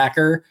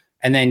linebacker.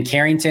 And then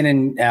Carrington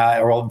and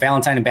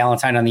Valentine and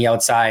Ballantyne on the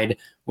outside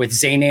with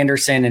Zane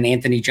Anderson and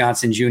Anthony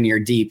Johnson Jr.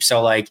 deep.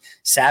 So like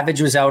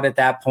Savage was out at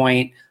that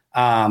point.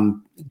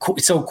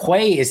 So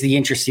Quay is the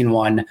interesting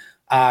one.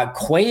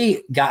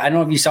 Quay got, I don't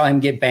know if you saw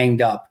him get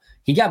banged up.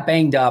 He got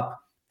banged up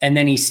and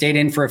then he stayed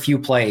in for a few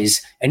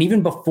plays. And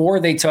even before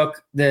they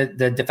took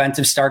the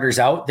defensive starters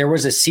out, there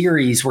was a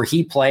series where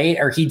he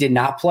did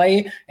not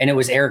play, and it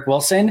was Eric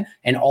Wilson,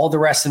 and all the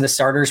rest of the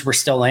starters were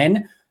still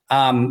in.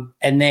 And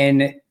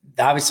then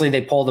obviously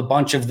they pulled a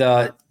bunch of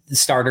the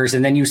starters,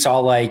 and then you saw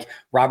like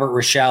Robert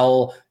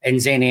Rochelle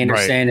and Zane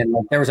Anderson, and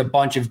like, there was a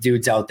bunch of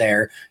dudes out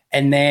there.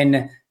 And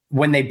then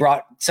when they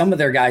brought some of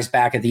their guys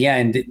back at the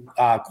end,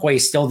 Quay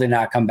still did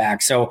not come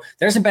back. So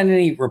there hasn't been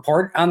any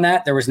report on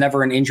that. There was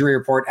never an injury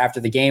report after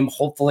the game.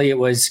 Hopefully it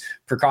was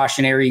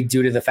precautionary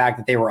due to the fact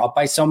that they were up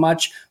by so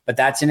much, but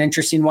that's an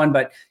interesting one.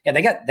 But yeah,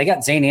 they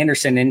got Zane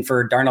Anderson in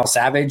for Darnell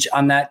Savage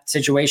on that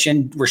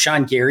situation.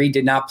 Rashawn Gary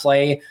did not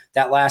play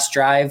that last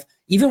drive.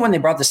 Even when they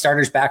brought the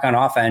starters back on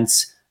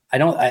offense,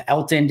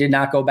 Elton did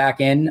not go back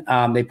in.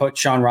 They put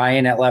Sean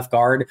Ryan at left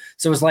guard.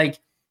 So it was like,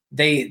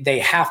 they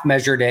half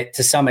measured it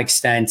to some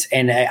extent.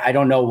 And I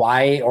don't know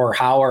why or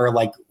how, or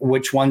like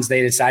which ones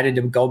they decided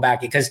to go back,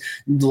 because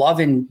Love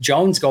and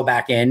Jones go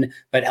back in,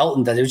 but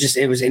Elton does.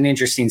 It was an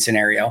interesting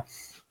scenario.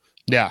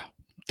 Yeah,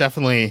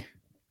 definitely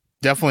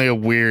a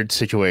weird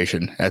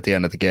situation at the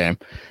end of the game.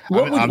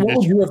 What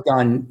would you have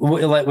done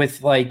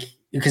with like,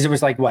 because it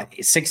was like what,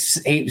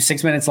 6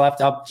 minutes left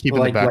up.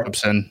 Keeping the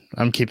backups in.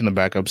 I'm keeping the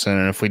backups in.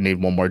 And if we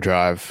need one more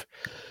drive,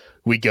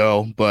 we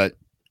go. But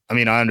I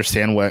mean, I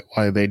understand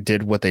why they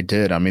did what they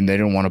did. I mean, they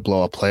didn't want to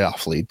blow a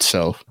playoff lead.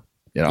 So,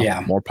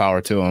 more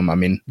power to them. I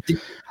mean,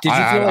 I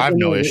have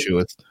no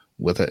issue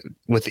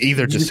with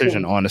either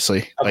decision,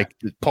 honestly. Okay.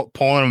 Like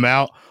pulling them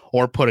out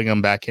or putting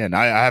them back in.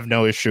 I have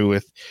no issue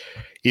with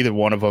either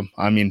one of them.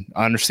 I mean,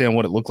 I understand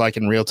what it looked like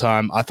in real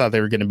time. I thought they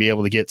were going to be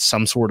able to get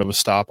some sort of a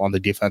stop on the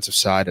defensive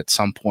side at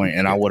some point,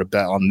 and I would have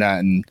bet on that.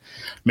 And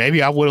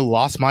maybe I would have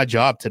lost my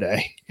job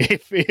today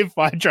if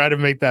I tried to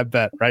make that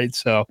bet, right?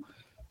 So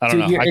I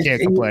don't know. I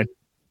can't complain.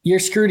 You're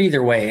screwed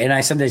either way. And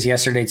I said this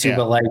yesterday too,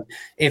 but like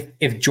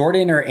if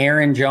Jordan or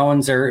Aaron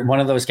Jones or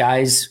one of those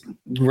guys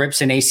rips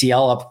an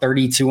ACL up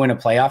 32 in a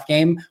playoff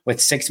game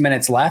with 6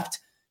 minutes left,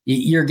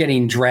 you're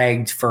getting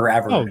dragged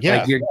forever. Oh,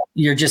 yeah. Like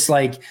you're just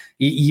like,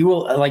 you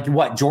will, like,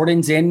 what,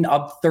 Jordan's in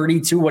up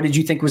 32. What did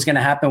you think was going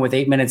to happen with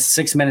 8 minutes,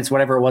 6 minutes,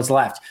 whatever it was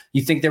left?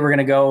 You think they were going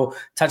to go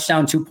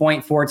touchdown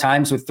 2.4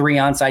 times with 3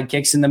 onside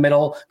kicks in the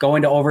middle, go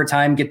into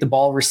overtime, get the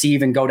ball,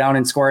 receive, and go down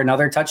and score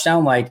another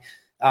touchdown? Like,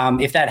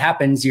 if that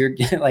happens, you're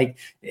like,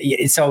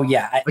 so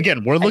yeah.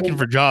 Again, we're looking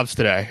for jobs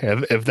today.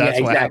 If that's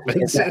what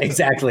happens.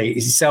 Exactly.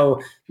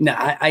 So no,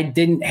 I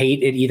didn't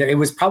hate it either. It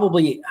was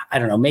probably, I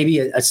don't know, maybe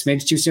a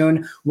smidge too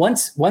soon.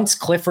 Once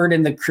Clifford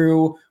and the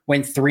crew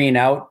went 3 and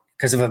out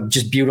because of a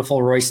just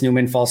beautiful Royce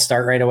Newman false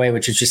start right away,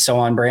 which is just so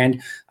on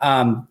brand.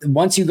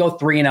 Once you go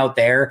 3 and out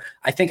there,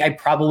 I think I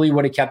probably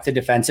would have kept the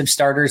defensive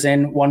starters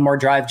in one more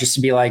drive just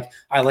to be like,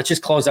 all right, let's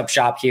just close up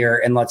shop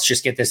here and let's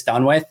just get this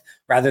done with,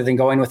 rather than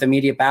going with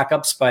immediate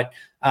backups. But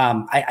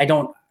I'm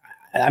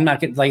not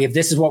gonna, like, if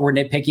this is what we're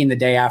nitpicking the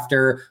day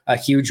after a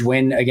huge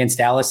win against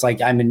Dallas, like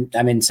I'm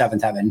in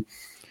seventh heaven.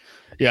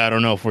 Yeah, I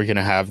don't know if we're going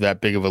to have that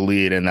big of a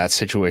lead in that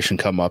situation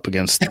come up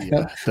against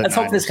the Let's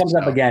hope this comes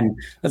up again.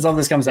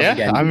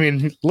 Again. I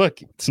mean,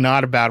 look, it's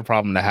not a bad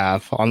problem to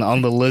have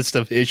on the list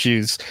of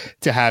issues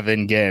to have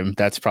in game.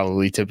 That's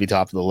probably tippy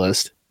top of the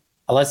list.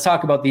 Let's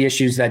talk about the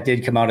issues that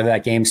did come out of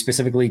that game,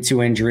 specifically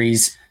 2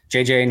 injuries.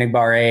 JJ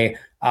Nigbare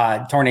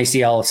torn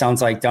ACL,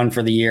 sounds like done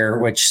for the year,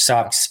 which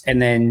sucks.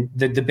 And then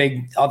the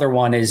big other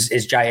one is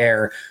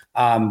Jair.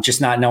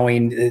 Just not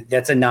knowing,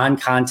 that's a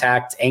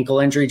non-contact ankle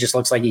injury. Just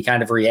looks like he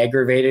kind of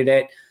re-aggravated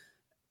it.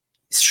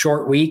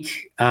 Short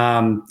week.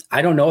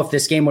 I don't know if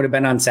this game would have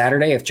been on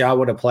Saturday if Ja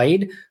would have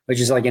played, which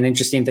is like an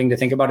interesting thing to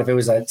think about. If it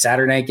was a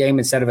Saturday night game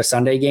instead of a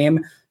Sunday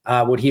game,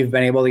 would he have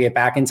been able to get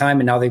back in time?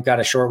 And now they've got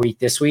a short week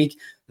this week.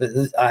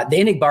 The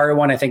Enigbari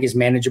one I think is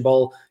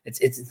manageable.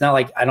 It's not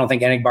like, I don't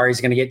think Enigbari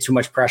is going to get too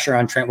much pressure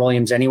on Trent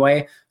Williams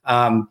anyway.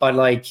 But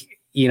like,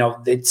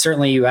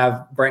 certainly you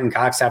have Brenton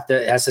Cox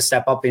has to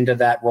step up into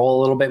that role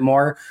a little bit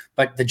more.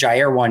 But the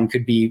Jair one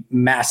could be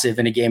massive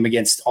in a game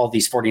against all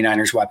these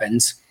 49ers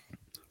weapons.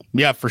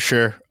 Yeah, for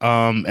sure.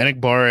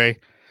 Enigbari,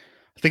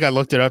 I think I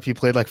looked it up. He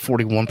played like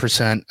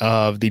 41%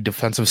 of the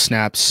defensive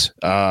snaps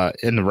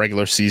in the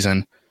regular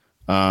season.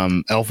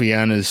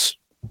 LVN is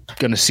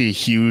going to see a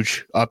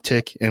huge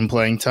uptick in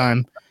playing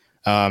time.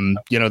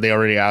 They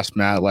already asked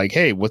Matt, like,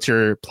 hey, what's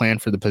your plan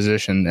for the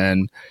position?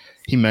 And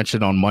he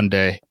mentioned on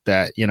Monday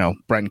that,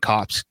 Brenton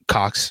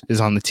Cox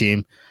is on the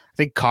team. I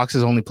think Cox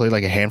has only played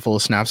like a handful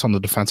of snaps on the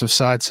defensive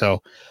side.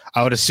 So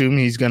I would assume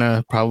he's going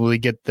to probably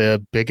get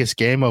the biggest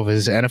game of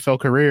his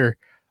NFL career,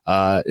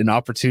 an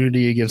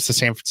opportunity against the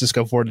San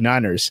Francisco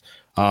 49ers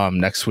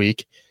next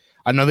week.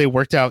 I know they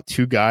worked out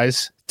 2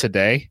 guys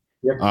today.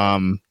 Yep.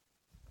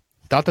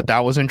 Thought that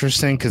was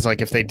interesting because,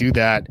 like, if they do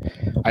that,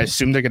 I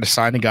assume they're going to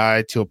sign a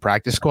guy to a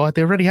practice squad.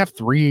 They already have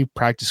 3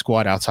 practice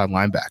squad outside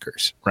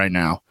linebackers right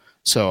now.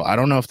 So I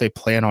don't know if they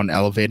plan on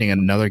elevating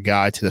another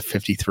guy to the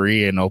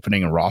 53 and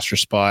opening a roster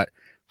spot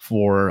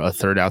for a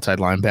 3rd outside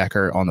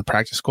linebacker on the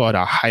practice squad.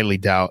 I highly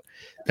doubt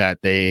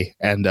that they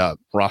end up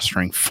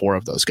rostering 4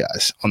 of those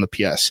guys on the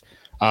PS.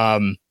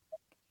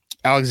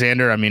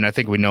 Alexander, I mean, I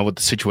think we know what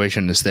the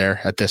situation is there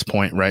at this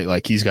point, right?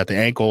 Like, he's got the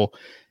ankle.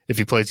 If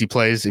he plays, he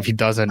plays. If he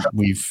doesn't,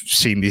 we've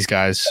seen these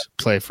guys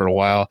play for a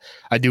while.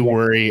 I do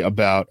worry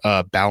about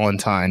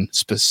Ballantyne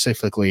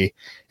specifically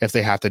if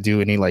they have to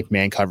do any like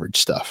man coverage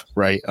stuff,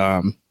 right?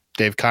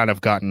 They've kind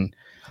of gotten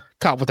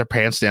caught with their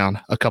pants down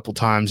a couple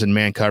times in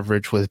man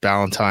coverage with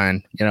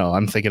Ballantyne.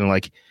 I'm thinking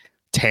like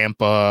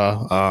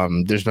Tampa.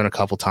 There's been a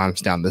couple times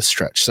down this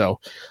stretch.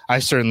 So I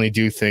certainly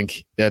do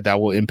think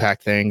that will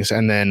impact things.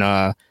 And then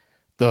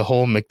the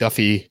whole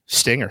McDuffie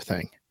Stinger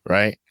thing.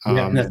 Right.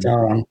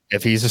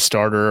 If he's a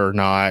starter or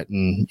not,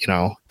 and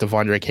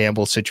Devondre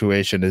Campbell's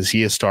situation, is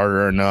he a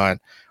starter or not?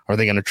 Are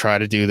they going to try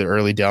to do the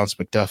early downs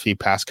McDuffie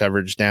pass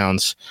coverage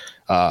downs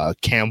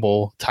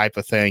Campbell type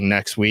of thing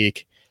next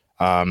week?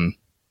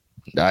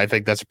 I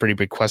think that's a pretty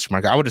big question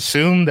mark. I would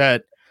assume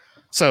that,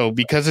 so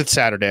because it's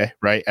Saturday,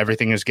 right,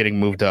 everything is getting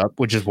moved up,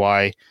 which is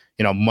why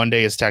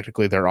Monday is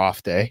technically their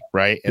off day,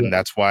 right? And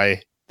that's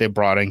why they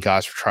brought in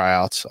guys for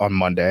tryouts on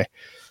Monday.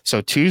 So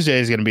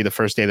Tuesday is going to be the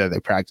first day that they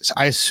practice.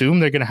 I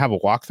assume they're going to have a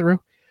walkthrough.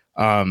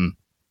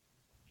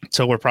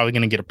 So we're probably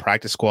going to get a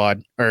practice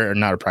squad, or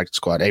not a practice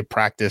squad, a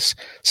practice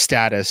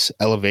status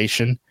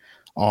elevation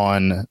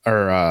on,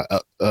 or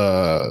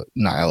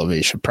not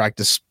elevation,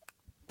 practice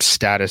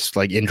status,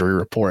 like injury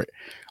report,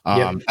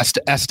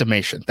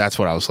 estimation. That's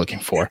what I was looking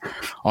for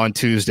on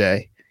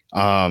Tuesday.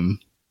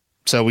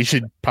 So we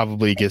should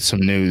probably get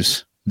some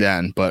news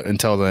then, but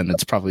until then,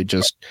 it's probably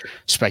just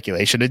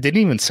speculation. It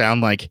didn't even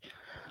sound like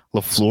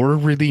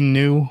LaFleur really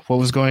knew what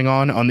was going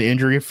on the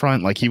injury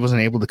front. Like, he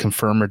wasn't able to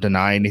confirm or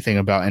deny anything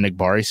about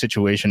Enigbari's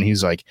situation.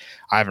 He's like,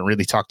 I haven't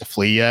really talked to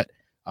Flea yet.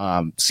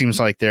 Seems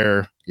like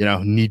they're,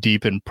 knee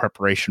deep in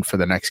preparation for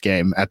the next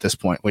game at this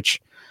point,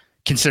 which,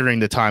 considering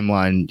the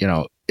timeline,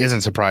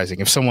 isn't surprising.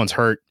 If someone's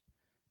hurt,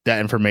 that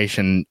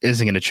information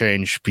isn't going to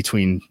change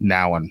between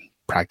now and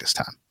practice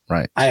time.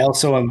 Right. I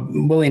also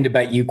am willing to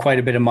bet you quite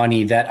a bit of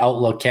money that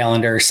Outlook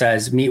calendar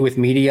says meet with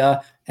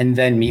media and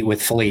then meet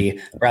with Flea,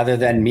 rather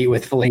than meet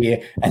with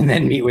Flea and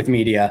then meet with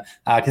media.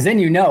 Because then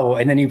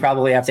and then you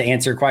probably have to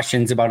answer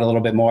questions about a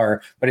little bit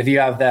more. But if you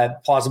have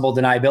that plausible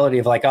deniability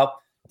of like, oh,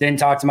 didn't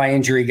talk to my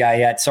injury guy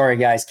yet. Sorry,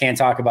 guys, can't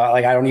talk about,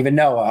 like, I don't even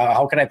know.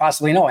 How could I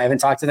possibly know? I haven't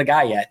talked to the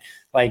guy yet.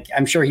 Like,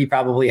 I'm sure he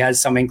probably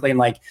has some inkling.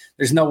 Like,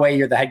 there's no way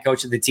you're the head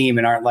coach of the team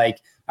and aren't like,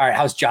 all right,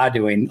 how's Ja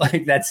doing?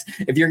 Like, that's,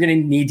 if you're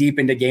getting knee deep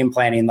into game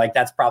planning, like,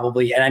 that's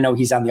probably, and I know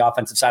he's on the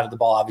offensive side of the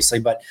ball, obviously,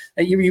 but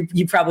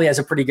you probably has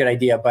a pretty good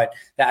idea. But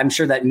I'm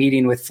sure that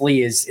meeting with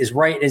Flea is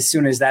right as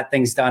soon as that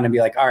thing's done, and be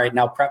like, all right,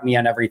 now prep me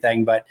on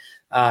everything. But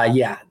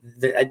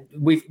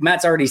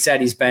Matt's already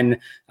said he's been,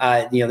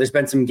 there's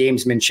been some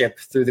gamesmanship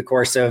through the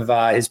course of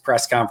his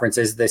press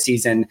conferences this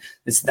season.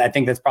 I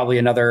think that's probably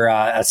another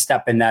a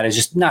step in that, is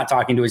just not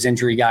talking to his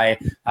injury guy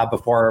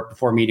before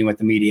meeting with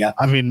the media.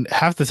 I mean,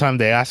 half the time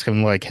they ask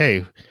him like,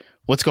 hey,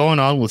 what's going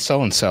on with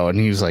so-and-so? And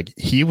he was like,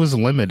 he was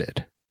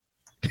limited.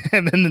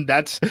 and then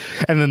that's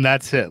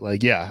it.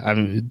 Like, yeah, I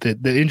mean,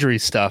 the injury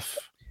stuff,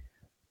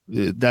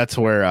 that's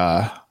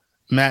where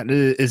Matt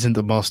isn't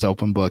the most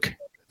open book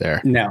there.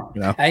 No,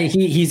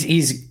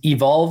 he's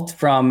evolved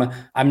from,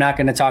 I'm not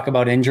going to talk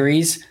about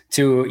injuries,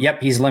 to,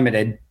 yep, he's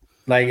limited.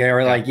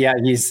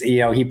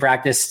 He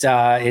practiced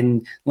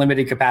in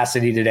limited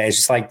capacity today. It's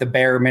just like the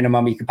bare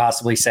minimum you could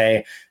possibly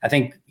say. I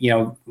think,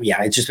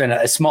 it's just been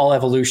a small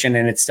evolution,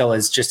 and it still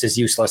is just as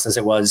useless as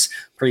it was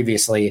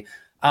previously.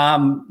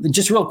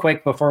 Just real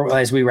quick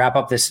as we wrap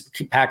up this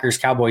Packers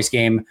Cowboys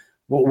game,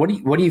 what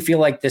do you feel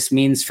like this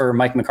means for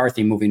Mike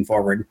McCarthy moving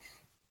forward?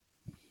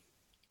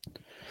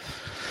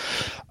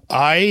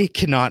 I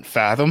cannot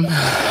fathom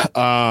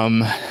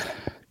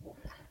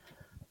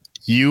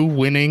you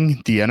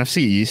winning the NFC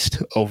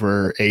East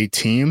over a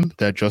team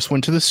that just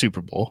went to the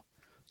Super Bowl.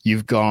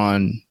 You've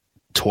gone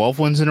 12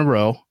 wins in a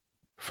row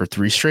for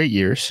 3 straight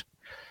years.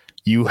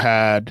 You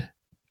had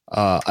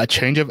a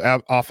change of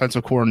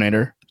offensive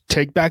coordinator,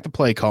 take back the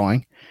play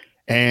calling,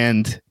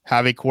 and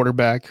have a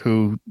quarterback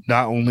who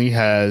not only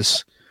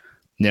has,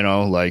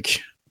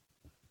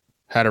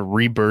 had a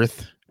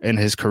rebirth in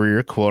his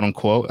career, quote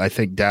unquote. I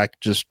think Dak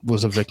just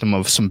was a victim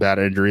of some bad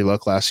injury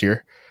luck last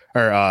year,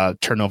 or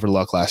turnover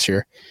luck last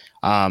year.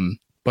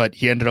 But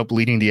he ended up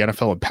leading the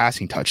NFL in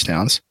passing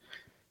touchdowns.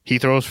 He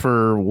throws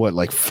for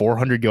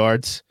 400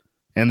 yards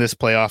in this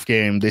playoff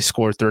game. They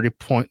scored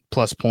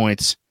 30+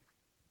 points,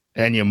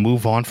 and you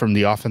move on from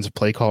the offensive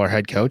play caller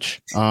head coach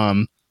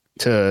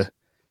to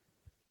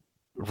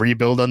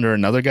rebuild under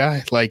another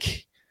guy.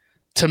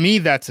 To me,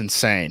 that's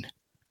insane.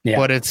 Yeah.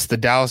 But it's the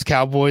Dallas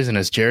Cowboys and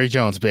it's Jerry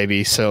Jones,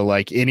 baby. So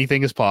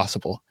anything is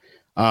possible.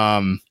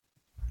 Honestly,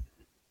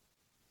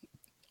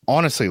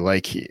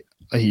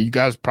 you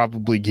guys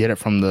probably get it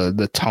from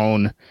the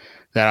tone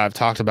that I've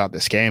talked about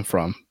this game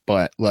from,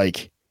 but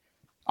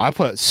I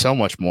put so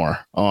much more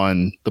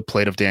on the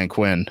plate of Dan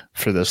Quinn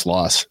for this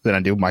loss than I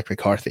do Mike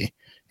McCarthy.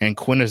 And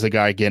Quinn is the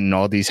guy getting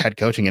all these head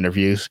coaching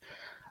interviews.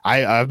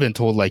 I've been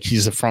told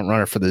he's the front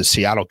runner for the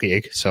Seattle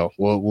gig, so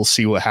we'll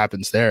see what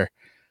happens there.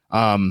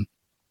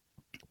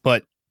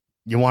 But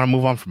you want to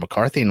move on from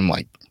McCarthy, and I'm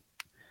like,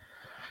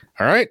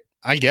 all right,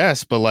 I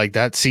guess, but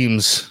that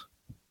seems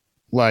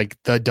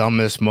like the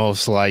dumbest,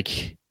 most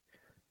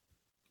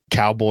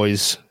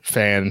Cowboys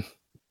fan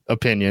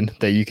opinion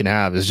that you can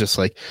have is just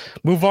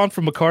move on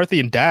from McCarthy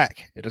and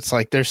Dak. And it's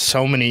there's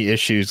so many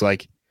issues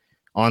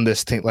on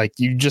this team.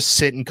 You just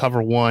sit and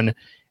cover one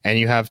and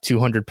you have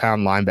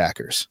 200-pound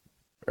linebackers,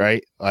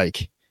 right?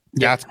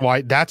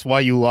 That's why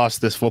you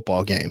lost this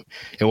football game.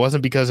 It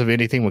wasn't because of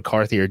anything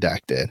McCarthy or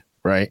Dak did,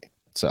 right?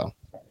 So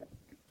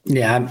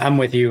yeah, I'm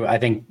with you. I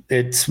think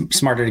it's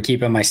smarter to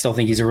keep him. I still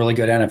think he's a really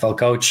good NFL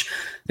coach.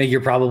 I think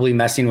you're probably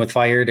messing with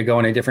fire to go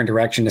in a different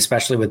direction,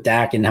 especially with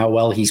Dak and how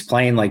well he's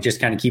playing. Just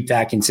kind of keep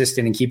that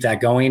consistent and keep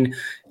that going.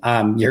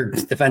 Your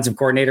defensive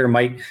coordinator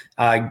might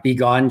be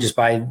gone just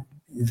by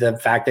the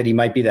fact that he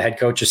might be the head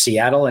coach of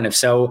Seattle. And if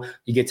so,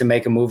 you get to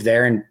make a move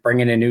there and bring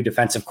in a new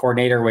defensive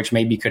coordinator, which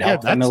maybe could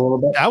help them a little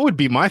bit. That would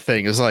be my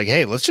thing is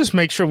hey, let's just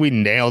make sure we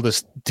nail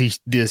this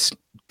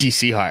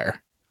DC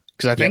hire.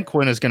 Because I think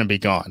Quinn is going to be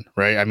gone,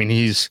 right? I mean,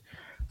 this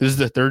is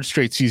the 3rd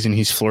straight season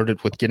he's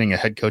flirted with getting a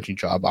head coaching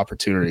job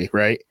opportunity,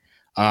 right?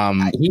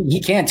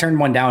 He can't turn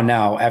one down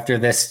now after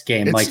this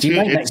game.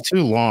 It's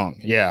too long.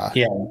 Yeah.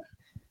 Yeah.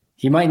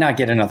 He might not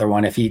get another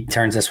one if he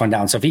turns this one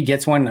down. So if he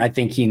gets one, I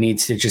think he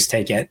needs to just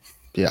take it.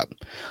 Yeah,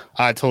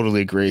 I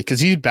totally agree.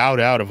 Because he bowed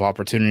out of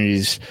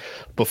opportunities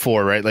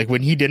before, right?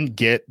 When he didn't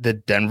get the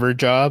Denver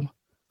job,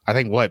 I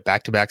think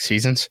back-to-back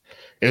seasons,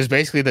 it was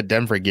basically the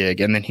Denver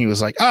gig. And then he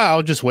was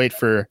I'll just wait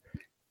for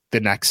the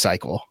next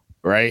cycle,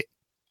 right?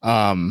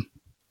 And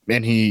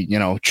he,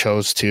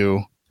 chose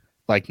to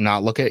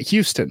not look at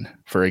Houston,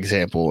 for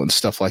example, and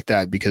stuff like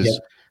that because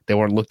they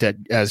weren't looked at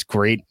as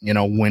great,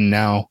 win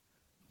now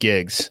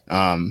gigs.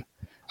 I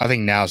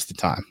think now's the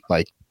time.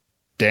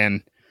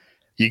 Dan,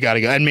 you got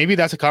to go. And maybe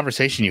that's a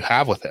conversation you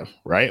have with him,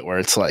 right? Where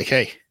it's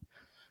hey,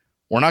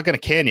 we're not going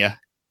to can you,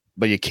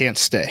 but you can't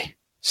stay.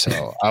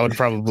 So I would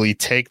probably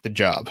take the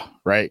job,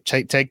 right?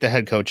 Take the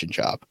head coaching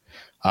job.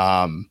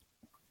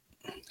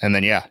 And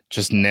then,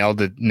 just nailed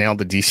the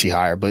DC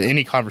hire. But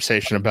any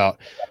conversation about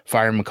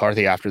firing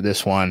McCarthy after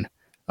this one,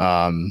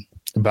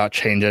 about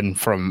changing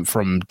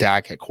from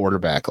Dak at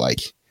quarterback,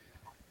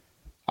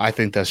 I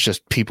think that's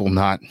just people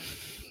not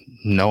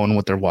knowing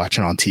what they're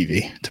watching on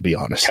TV, to be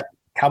honest.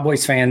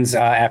 Cowboys fans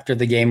after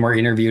the game were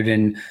interviewed,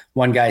 and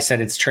one guy said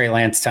it's Trey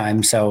Lance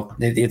time. So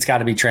it's got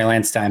to be Trey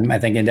Lance time, I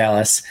think, in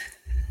Dallas.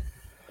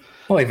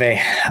 Boy,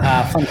 vey,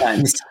 fun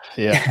times.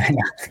 Yeah.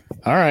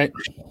 All right.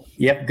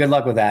 Yep. Good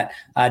luck with that.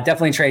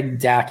 Definitely trade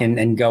Dak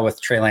and go with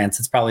Trey Lance.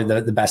 It's probably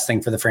the best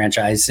thing for the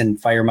franchise, and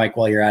fire Mike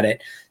while you're at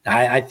it.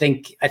 I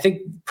think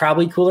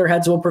probably cooler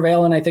heads will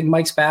prevail, and I think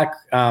Mike's back.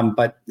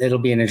 But it'll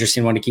be an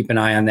interesting one to keep an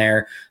eye on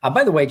there.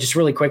 By the way, just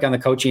really quick on the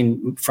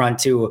coaching front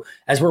too,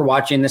 as we're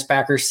watching this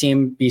Packers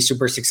team be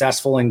super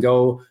successful and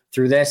go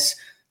through this,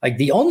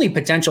 the only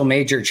potential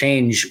major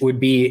change would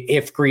be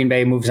if Green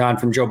Bay moves on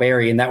from Joe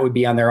Barry, and that would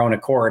be on their own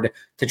accord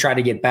to try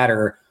to get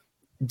better.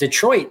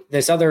 Detroit,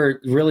 this other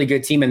really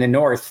good team in the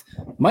North,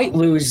 might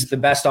lose the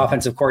best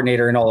offensive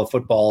coordinator in all of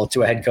football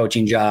to a head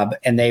coaching job,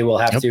 and they will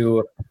have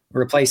to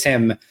replace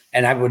him,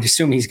 and I would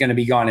assume he's going to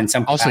be gone in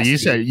some capacity.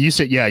 Also,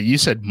 you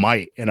said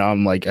might, and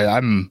I'm like,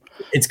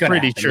 it's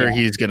pretty happen, sure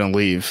he's going to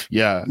leave.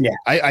 Yeah. Yeah.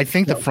 I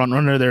think the front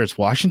runner there is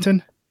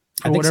Washington,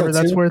 or whatever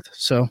that's worth.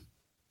 So,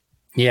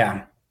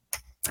 yeah.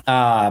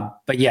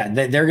 But yeah,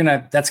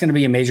 that's going to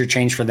be a major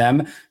change for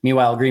them.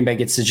 Meanwhile, Green Bay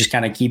gets to just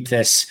kind of keep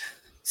this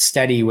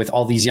steady with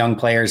all these young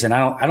players. And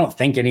I don't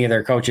think any of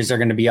their coaches are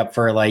going to be up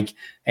for like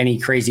any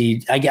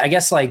crazy, I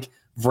guess like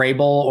Vrabel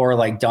or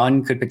like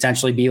Dunn could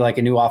potentially be like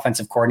a new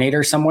offensive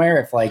coordinator somewhere.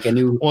 If like a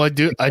new, well,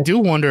 I do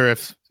wonder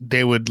if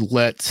they would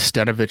let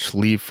Stenovich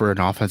leave for an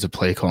offensive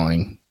play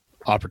calling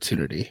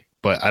opportunity,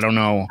 but I don't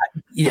know.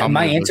 Yeah,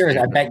 my answer is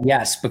I bet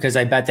yes, because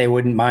I bet they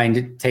wouldn't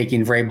mind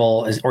taking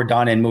Vrabel or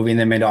Dunn and moving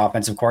them into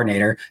offensive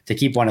coordinator to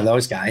keep one of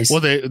those guys. Well,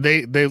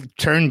 they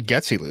turned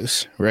Getsy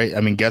loose, right?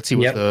 I mean, Getsy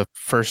was the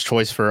first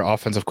choice for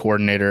offensive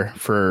coordinator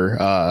for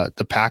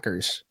the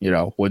Packers,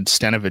 when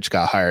Stenovich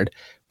got hired.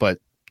 But,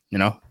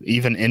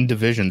 even in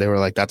division, they were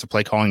like, that's a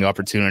play calling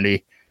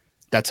opportunity.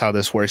 That's how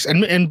this works.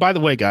 And by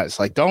the way, guys,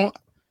 like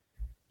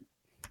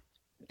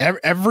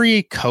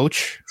every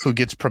coach who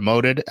gets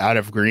promoted out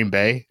of Green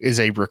Bay is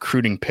a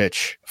recruiting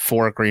pitch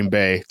for Green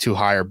Bay to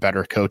hire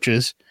better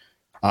coaches,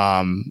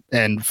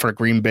 and for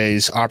Green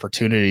Bay's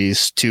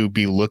opportunities to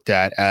be looked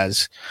at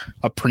as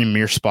a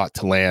premier spot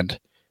to land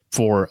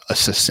for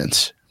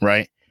assistants,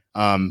 right?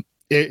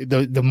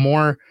 The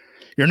more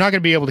you're not going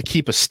to be able to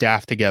keep a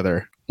staff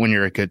together when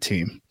you're a good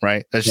team,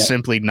 right? That's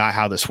simply not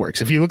how this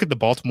works. If you look at the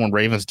Baltimore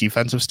Ravens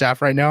defensive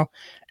staff right now,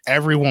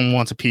 everyone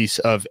wants a piece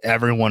of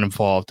everyone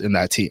involved in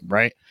that team,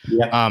 right?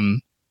 Yeah.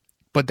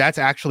 But that's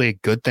actually a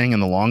good thing in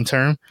the long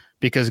term,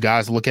 because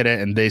guys look at it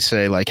and they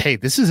say like, hey,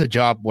 this is a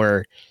job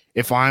where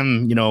if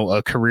I'm,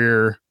 a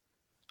career,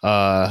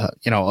 a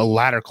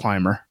ladder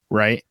climber,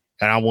 right?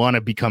 And I want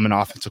to become an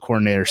offensive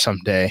coordinator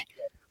someday,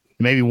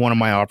 maybe one of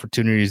my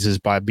opportunities is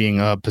by being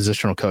a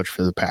positional coach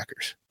for the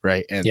Packers,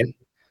 right? And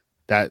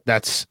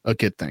that's a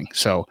good thing.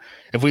 So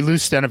if we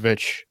lose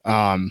Stenovich,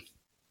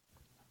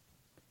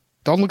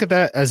 don't look at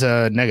that as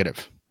a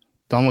negative.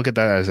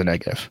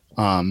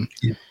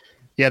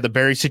 The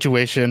Barry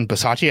situation,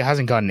 Bisaccia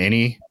hasn't gotten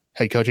any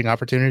head coaching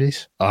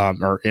opportunities,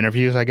 or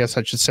interviews, I guess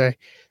I should say,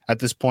 at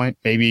this point.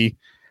 Maybe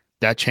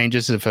that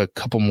changes if a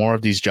couple more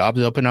of these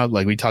jobs open up.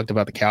 Like we talked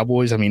about the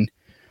Cowboys. I mean,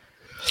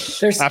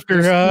 there's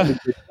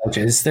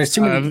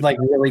too many like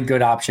really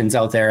good options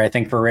out there, I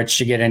think, for Rich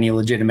to get any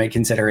legitimate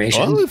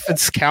consideration. Well, if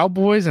it's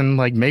Cowboys and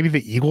like maybe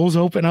the Eagles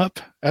open up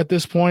at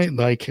this point,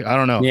 like I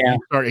don't know,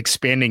 start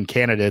expanding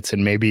candidates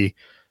and maybe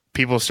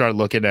people start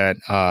looking at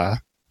a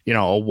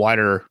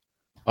wider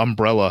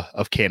umbrella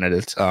of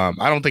candidates. I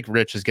don't think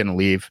Rich is going to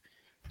leave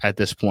at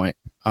this point.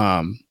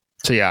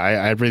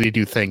 I really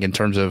do think in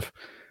terms of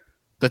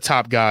the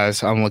top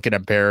guys, I'm looking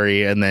at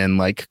Barry, and then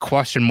like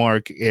question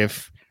mark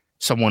if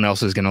someone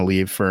else is going to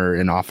leave for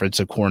an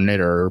offensive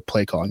coordinator or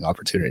play calling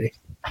opportunity.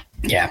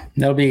 Yeah,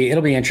 it'll be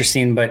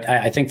interesting, but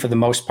I think for the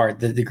most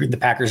part, the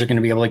Packers are going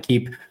to be able to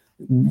keep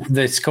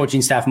this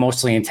coaching staff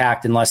mostly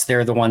intact unless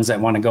they're the ones that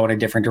want to go in a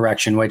different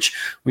direction, which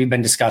we've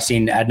been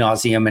discussing ad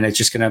nauseum, and we're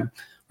just gonna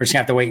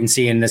have to wait and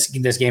see. And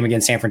this game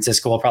against San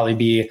Francisco will probably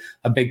be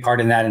a big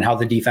part in that and how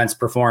the defense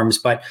performs.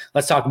 But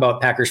let's talk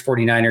about Packers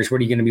 49ers.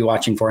 What are you going to be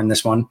watching for in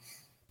this one?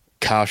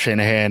 Kyle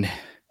Shanahan,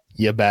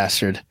 you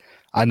bastard.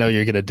 I know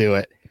you're going to do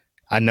it.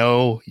 I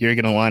know you're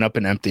going to line up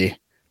an empty.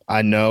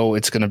 I know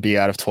it's going to be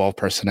out of 12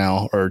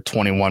 personnel or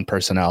 21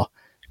 personnel.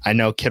 I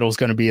know Kittle's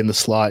going to be in the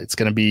slot. It's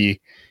going to be,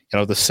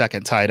 the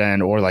second tight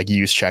end or like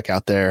use check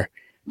out there.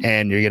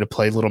 And you're going to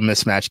play little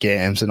mismatch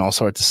games and all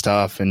sorts of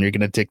stuff. And you're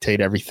going to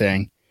dictate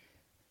everything.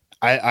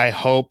 I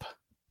hope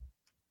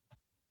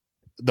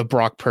the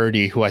Brock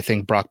Purdy, who I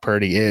think Brock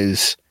Purdy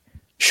is,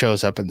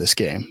 shows up in this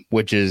game,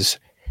 which is,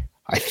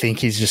 I think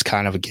he's just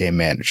kind of a game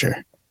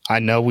manager. I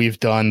know we've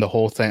done the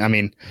whole thing. I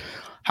mean,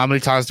 how many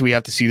times do we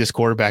have to see this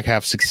quarterback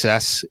have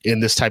success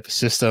in this type of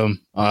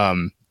system?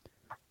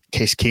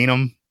 Case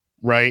Keenum,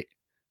 right?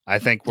 I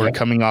think we're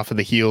coming off of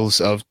the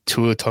heels of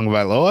Tua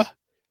Tagovailoa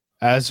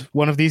as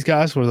one of these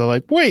guys where they're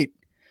like, wait,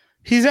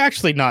 he's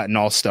actually not an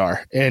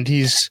all-star, and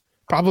he's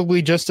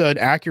probably just an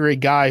accurate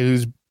guy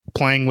who's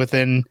playing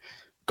within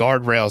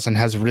guardrails and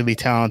has really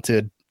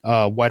talented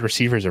wide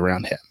receivers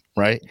around him,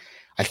 right?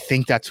 I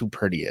think that's who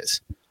Purdy is.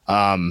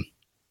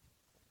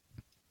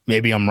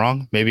 Maybe I'm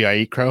wrong. Maybe I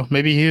eat crow.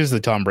 Maybe he is the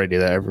Tom Brady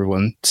that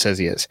everyone says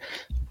he is.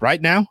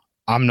 Right now,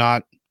 I'm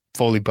not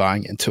fully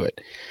buying into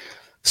it.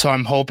 So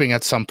I'm hoping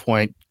at some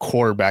point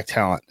quarterback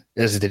talent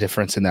is the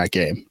difference in that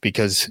game,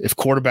 because if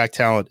quarterback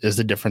talent is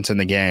the difference in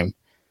the game,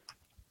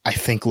 I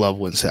think Love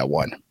wins that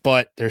one.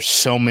 But there's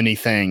so many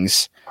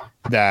things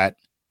that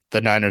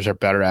the Niners are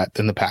better at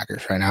than the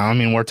Packers right now. I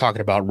mean, we're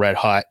talking about red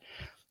hot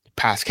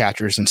pass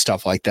catchers and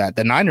stuff like that.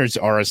 The Niners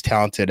are as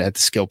talented at the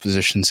skill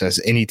positions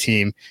as any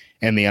team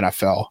in the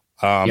NFL.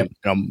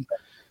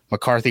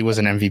 McCarthy was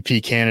an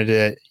MVP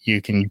candidate.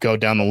 You can go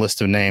down the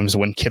list of names.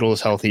 When Kittle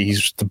is healthy,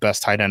 he's the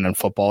best tight end in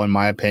football, in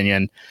my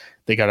opinion.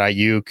 They got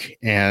Ayuk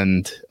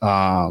and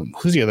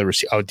who's the other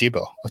receiver? Oh,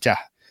 Debo. Oh, yeah.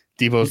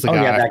 Debo's the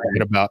guy I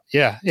forget about.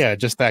 Yeah,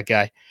 just that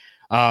guy.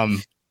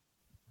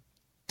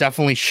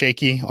 Definitely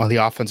shaky on the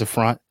offensive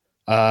front.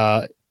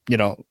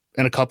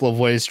 In a couple of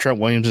ways, Trent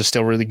Williams is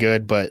still really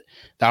good, but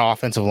that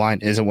offensive line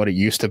isn't what it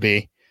used to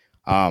be.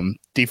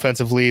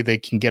 Defensively, they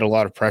can get a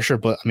lot of pressure,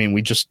 but I mean,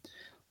 we just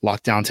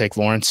locked down Take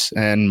Lawrence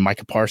and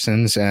Micah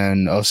Parsons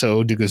and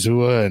also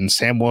Odigizua and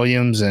Sam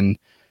Williams and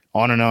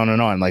on and on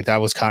and on. Like,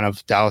 that was kind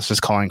of Dallas's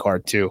calling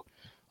card too.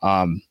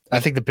 I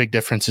think the big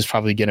difference is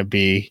probably going to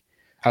be,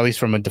 at least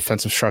from a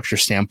defensive structure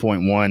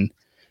standpoint, one,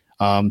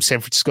 San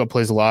Francisco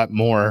plays a lot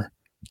more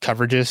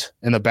coverages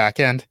in the back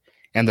end,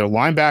 and their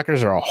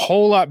linebackers are a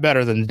whole lot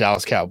better than the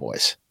Dallas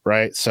Cowboys,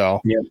 right?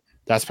 So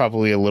that's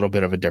probably a little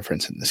bit of a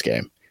difference in this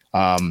game.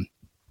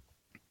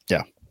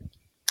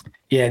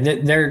 Yeah,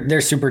 they're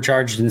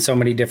supercharged in so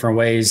many different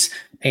ways.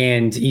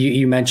 And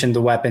you mentioned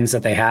the weapons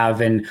that they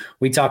have. And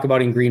we talk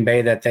about in Green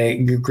Bay that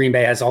Green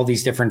Bay has all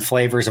these different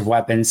flavors of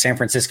weapons. San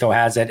Francisco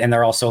has it, and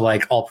they're also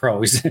like all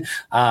pros.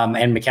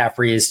 And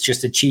McCaffrey is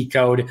just a cheat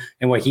code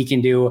in what he can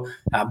do.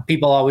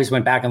 People always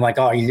went back and like,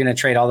 oh, you're going to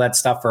trade all that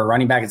stuff for a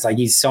running back. It's like,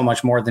 he's so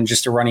much more than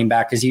just a running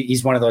back, because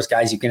he's one of those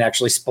guys you can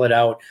actually split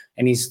out,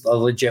 and he's a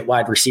legit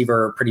wide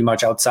receiver pretty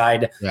much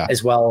outside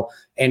as well.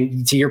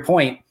 And to your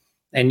point,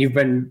 and you've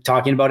been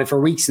talking about it for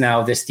weeks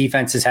now, this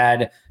defense has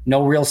had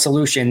no real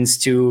solutions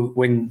to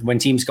when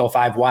teams go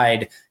five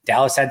wide.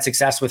 Dallas had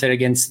success with it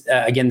against,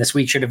 again, this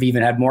week, should have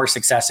even had more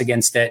success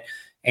against it.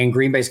 And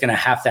Green Bay is going to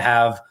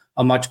have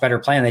a much better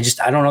plan.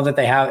 I don't know that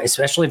they have,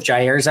 especially if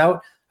Jair's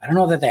out, I don't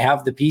know that they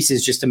have the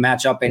pieces just to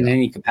match up in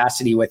any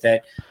capacity with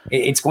it.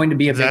 It's going to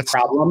be a big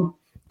problem.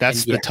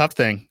 That's the tough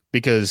thing,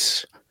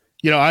 because,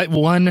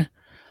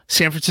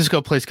 San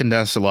Francisco plays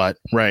condensed a lot,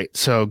 right?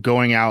 So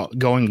going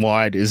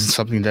wide isn't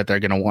something that they're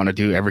going to want to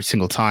do every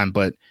single time,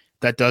 but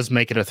that does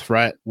make it a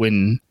threat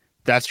when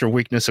that's your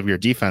weakness of your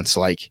defense,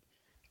 like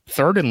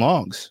third and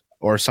longs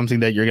or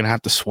something that you're going to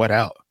have to sweat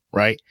out,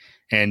 right?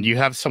 And you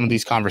have some of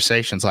these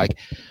conversations, like,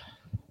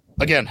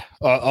 again,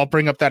 I'll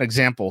bring up that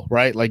example,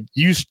 right? Like,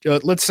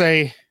 let's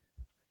say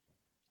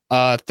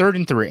 3rd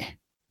and 3,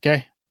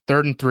 okay?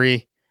 3rd and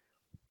 3,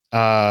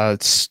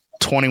 it's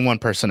 21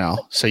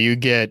 personnel. So you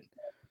get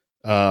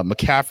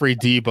McCaffrey,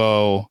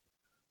 Debo,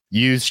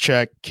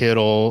 Juszczyk,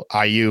 Kittle,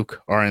 Ayuk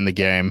are in the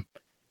game.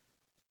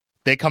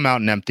 They come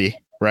out and empty,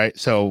 right?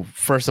 So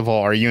first of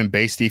all, are you in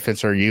base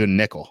defense or are you in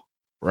nickel,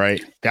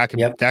 right? That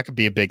could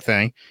be a big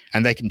thing,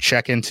 and they can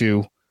check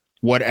into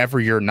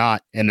whatever you're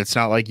not, and it's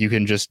not like you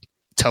can just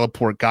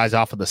teleport guys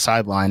off of the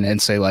sideline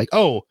and say like,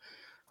 oh,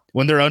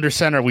 when they're under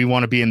center, we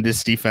want to be in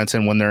this defense,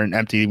 and when they're in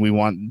empty, we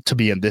want to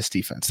be in this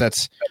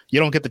defense. You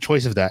don't get the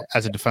choice of that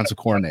as a defensive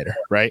coordinator,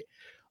 right?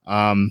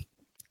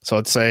 So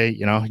let's say,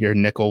 you're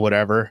nickel,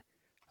 whatever.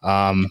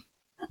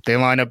 They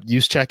line up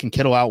Juszczyk and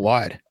Kittle out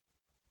wide.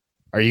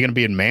 Are you going to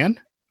be in man?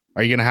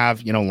 Are you going to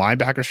have,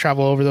 linebackers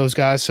travel over those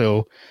guys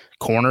so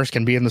corners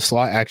can be in the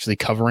slot actually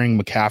covering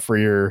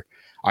McCaffrey or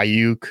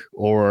Ayuk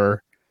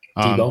or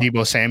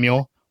Debo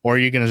Samuel? Or are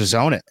you going to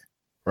zone it,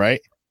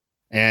 right?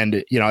 And,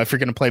 if you're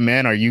going to play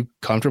man, are you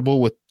comfortable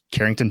with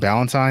Carrington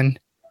Ballantyne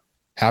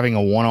having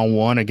a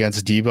one-on-one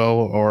against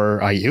Debo or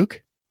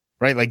Ayuk,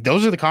 right? Like,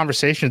 those are the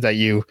conversations that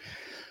you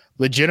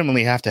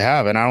legitimately have to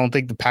have, and I don't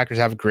think the Packers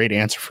have a great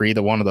answer for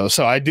either one of those.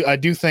 So I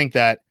do think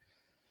that,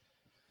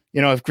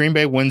 if Green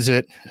Bay wins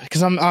it,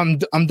 because I'm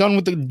done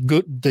with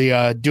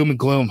the doom and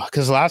gloom,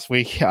 because last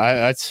week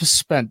I just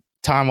spent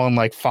time on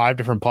like 5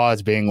 different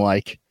pods being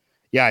like,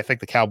 yeah, I think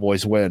the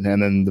Cowboys win,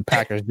 and then the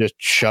Packers just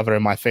shove it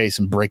in my face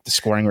and break the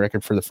scoring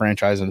record for the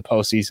franchise in the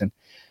postseason.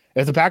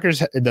 If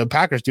the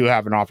Packers do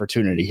have an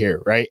opportunity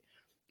here, right?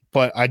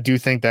 But I do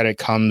think that it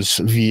comes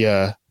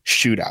via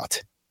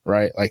shootout,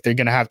 right? Like, they're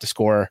going to have to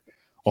score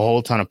a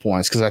whole ton of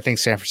points, because I think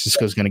San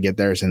Francisco is going to get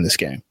theirs in this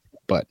game.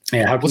 But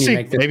we'll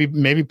see.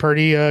 Maybe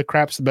Purdy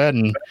craps the bed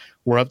and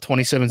we're up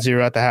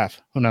 27-0 at the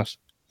half. Who knows?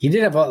 He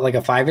did have like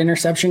a 5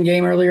 interception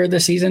game earlier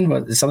this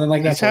season, something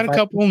like that. He's had a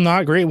couple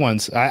not great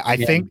ones. I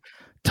think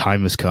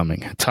time is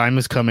coming. Time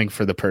is coming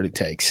for the Purdy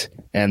takes,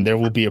 and there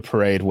will be a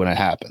parade when it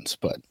happens.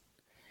 But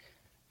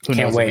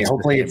can't wait.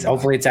 Hopefully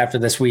it's after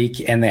this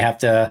week, and they have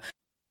to.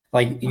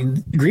 Like,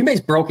 Green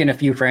Bay's broken a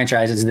few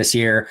franchises this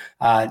year.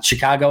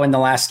 Chicago in the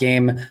last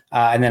game,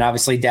 and then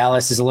obviously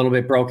Dallas is a little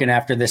bit broken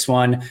after this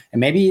one. And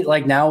maybe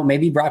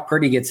Brock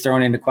Purdy gets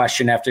thrown into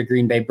question after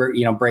Green Bay,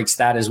 breaks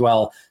that as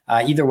well.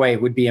 Either way,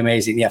 it would be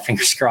amazing. Yeah,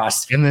 fingers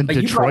crossed. And then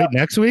Detroit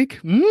next week.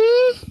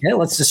 Yeah,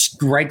 let's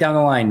just right down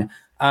the line.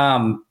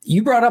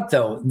 You brought up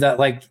though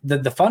that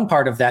the fun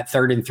part of that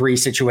 3rd and 3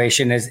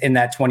 situation is in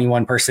that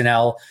 21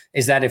 personnel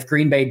is that if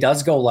Green Bay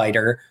does go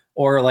lighter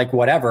or like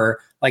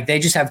whatever, like they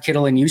just have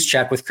Kittle and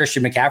Juszczyk with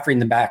Christian McCaffrey in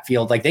the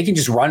backfield. Like they can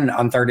just run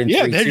on 3rd and 3.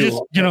 Yeah, they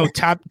just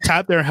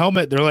tap their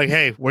helmet. They're like,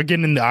 hey, we're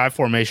getting in the I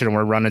formation and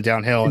we're running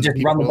downhill and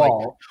just run the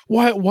ball.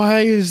 Like, why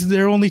is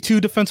there only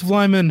 2 defensive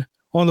linemen?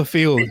 on the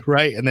field,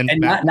 right? And then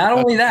not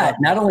only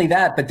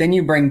that, but then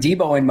you bring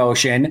Debo in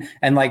motion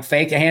and like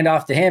fake a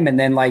handoff to him, and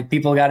then like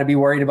people got to be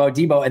worried about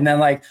Debo, and then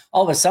like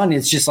all of a sudden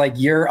it's just like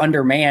you're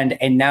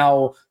undermanned, and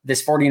now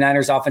this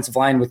 49ers offensive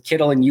line with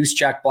Kittle and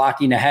Juszczyk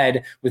blocking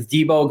ahead, with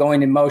Debo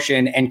going in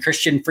motion and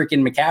Christian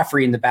freaking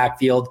McCaffrey in the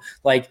backfield,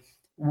 like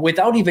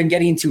without even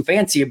getting too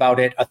fancy about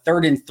it, a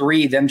 3rd and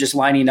 3, them just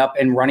lining up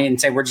and running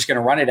and say, we're just going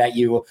to run it at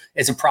you,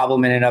 is a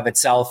problem in and of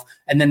itself.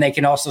 And then they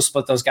can also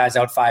split those guys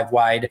out 5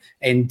 wide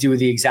and do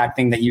the exact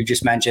thing that you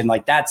just mentioned.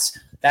 Like that's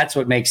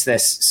what makes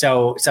this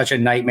such a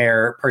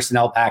nightmare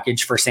personnel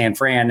package for San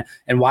Fran,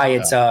 and why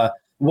it's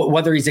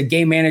whether he's a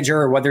game manager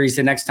or whether he's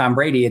the next Tom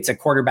Brady, it's a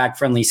quarterback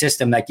friendly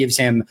system that gives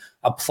him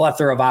a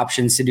plethora of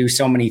options to do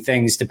so many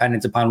things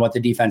dependent upon what the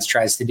defense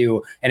tries to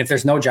do. And if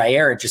there's no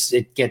Jair,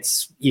 it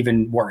gets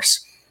even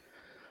worse.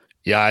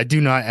 Yeah, I do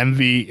not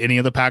envy any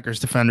of the Packers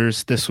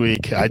defenders this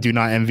week. I do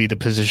not envy the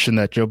position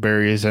that Joe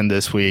Barry is in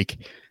this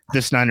week.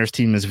 This Niners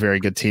team is a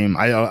very good team.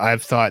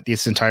 I've thought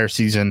this entire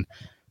season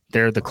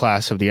they're the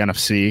class of the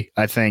NFC.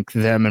 I think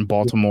them and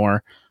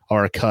Baltimore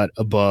are a cut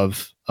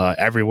above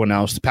everyone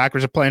else. The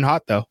Packers are playing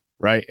hot though,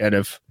 right? And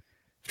if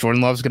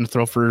Jordan Love's going to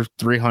throw for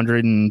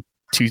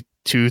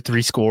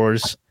 303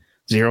 scores,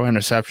 0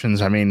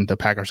 interceptions, I mean, the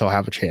Packers will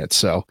have a chance.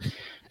 So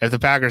if the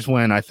Packers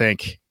win, I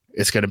think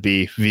it's going to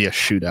be via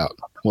shootout.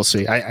 We'll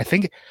see. I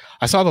think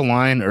I saw the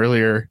line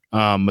earlier.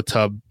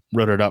 Matub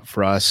wrote it up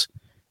for us.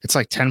 It's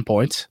like 10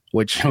 points,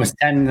 which it was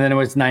 10, then it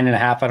was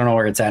 9.5. I don't know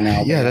where it's at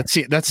now. Yeah,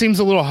 that seems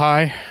a little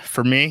high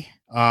for me.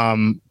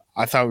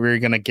 I thought we were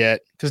going to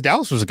get, because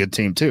Dallas was a good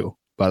team too,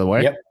 by the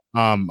way. Yep.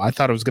 I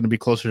thought it was going to be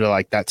closer to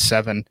like that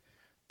 7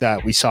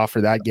 that we saw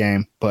for that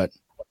game, but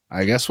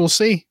I guess we'll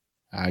see.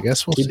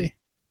 See.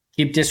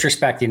 Keep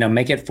disrespecting them.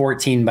 Make it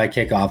 14 by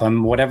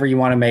kickoff. Whatever you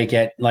want to make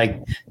it.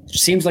 Like,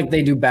 seems like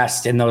they do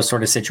best in those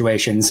sort of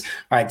situations.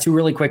 All right, 2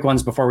 really quick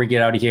ones before we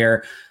get out of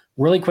here.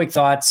 Really quick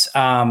thoughts.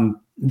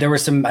 There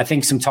was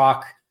some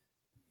talk,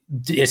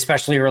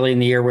 especially early in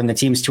the year when the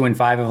team's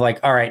 2-5, of like,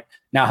 all right,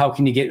 now how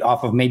can you get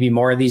off of maybe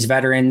more of these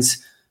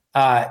veterans?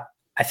 I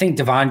think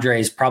Devondre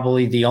is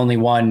probably the only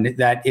one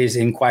that is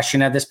in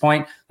question at this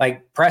point.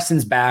 Like,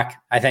 Preston's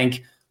back. I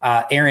think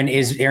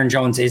Aaron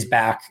Jones is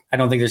back. I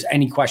don't think there's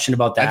any question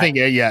about that. I think,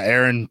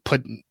 Aaron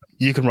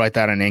you can write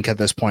that in ink at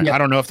this point. Yep. I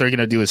don't know if they're going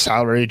to do a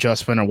salary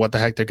adjustment or what the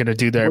heck they're going to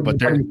do there, but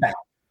they're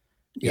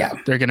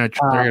going to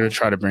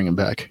try to bring him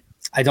back.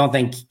 I don't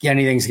think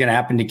anything's going to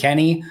happen to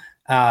Kenny.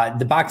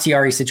 The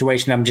Bakhtiari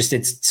situation,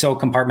 it's so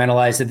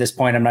compartmentalized at this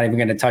point. I'm not even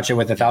going to touch it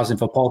with a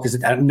 1,000-foot pole because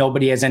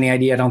nobody has any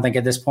idea, I don't think,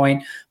 at this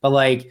point. But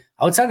like,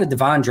 outside of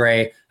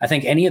Devondre, I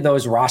think any of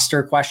those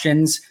roster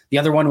questions, the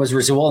other one was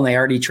Rasul and they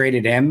already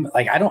traded him.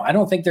 Like, I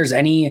don't think there's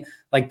any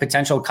like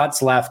potential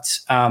cuts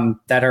left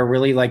that are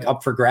really like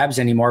up for grabs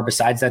anymore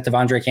besides that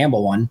Devondre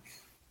Campbell one.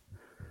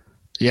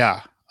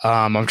 Yeah.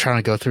 I'm trying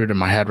to go through it in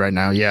my head right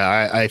now.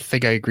 Yeah, I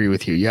think I agree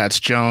with you. Yeah, it's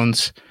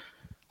Jones.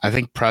 I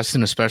think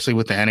Preston, especially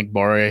with the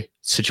Enigbare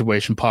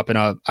situation popping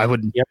up, I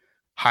would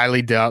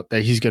highly doubt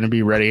that he's going to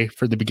be ready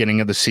for the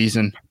beginning of the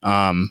season.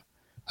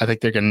 I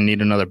think they're going to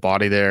need another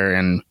body there,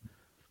 and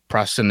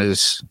Preston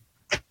is,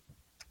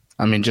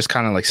 just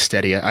kind of like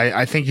steady.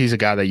 I think he's a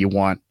guy that you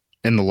want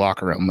in the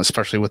locker room,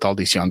 especially with all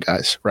these young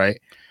guys,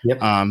 right?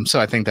 Yep. So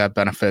I think that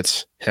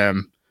benefits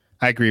him.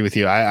 I agree with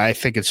you. I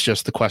think it's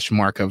just the question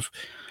mark of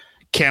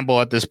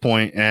Campbell at this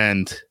point,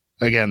 and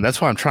again,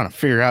 that's why I'm trying to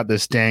figure out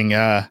this dang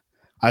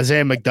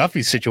Isaiah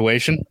McDuffie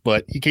situation,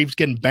 but he keeps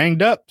getting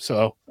banged up.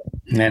 So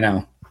I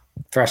know,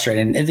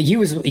 frustrating.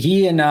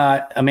 He and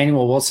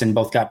Emmanuel Wilson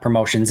both got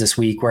promotions this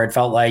week, where it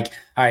felt like,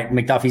 all right,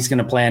 McDuffie's going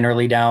to play on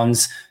early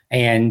downs,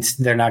 and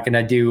they're not going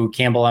to do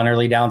Campbell on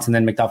early downs, and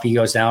then McDuffie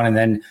goes down, and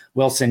then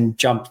Wilson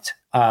jumped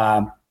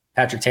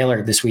Patrick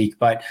Taylor this week.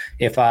 But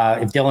if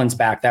Dylan's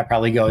back, that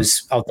probably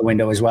goes out the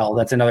window as well.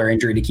 That's another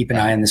injury to keep an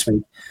eye on this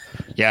week.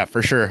 Yeah,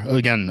 for sure.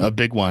 Again, a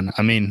big one.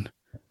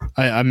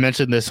 I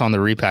mentioned this on the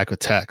repack with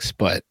Tex,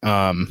 but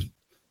I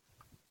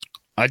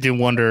do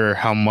wonder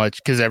how much,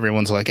 because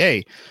everyone's like,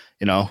 hey,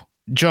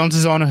 Jones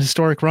is on a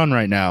historic run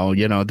right now.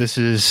 This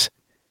is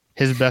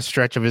his best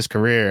stretch of his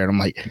career. And I'm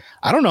like,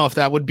 I don't know if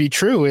that would be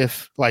true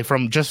if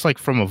from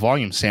a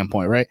volume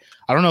standpoint, right?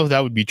 I don't know if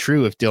that would be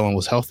true if Dylan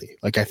was healthy.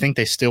 Like, I think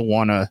they still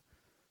want to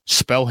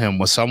spell him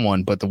with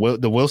someone, but the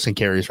Wilson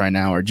carries right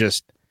now are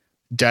just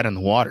dead in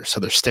the water. So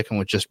they're sticking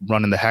with just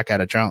running the heck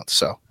out of Jones.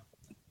 So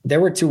there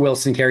were 2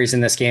 Wilson carries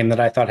in this game that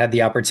I thought had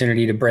the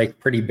opportunity to break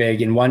pretty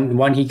big. And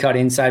one he cut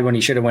inside when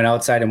he should have went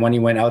outside, and one he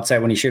went outside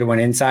when he should have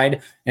went inside.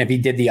 And if he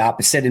did the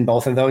opposite in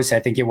both of those, I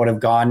think it would have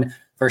gone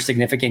for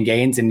significant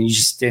gains, and you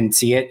just didn't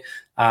see it.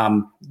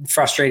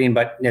 Frustrating,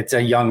 but it's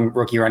a young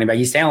rookie running back.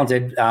 He's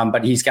talented,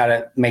 but he's got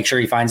to make sure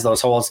he finds those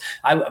holes.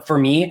 For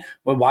me,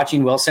 when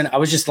watching Wilson, I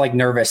was just like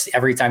nervous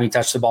every time he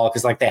touched the ball,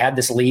 because like they had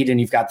this lead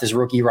and you've got this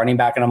rookie running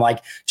back, and I'm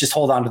like, just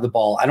hold on to the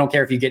ball. I don't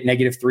care if you get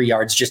 -3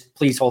 yards, just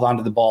please hold on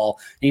to the ball.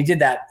 And he did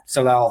that,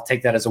 so I'll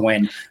take that as a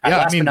win.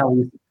 Yeah,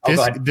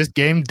 this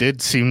game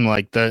did seem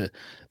like the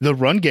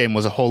run game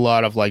was a whole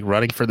lot of like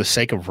running for the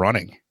sake of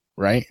running,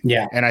 right?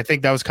 Yeah, and I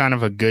think that was kind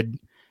of a good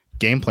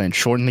game plan,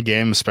 shorten the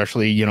game,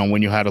 especially, you know,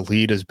 when you had a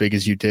lead as big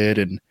as you did,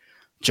 and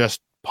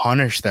just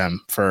punish them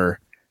for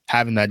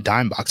having that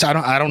dime box.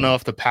 I don't know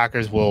if the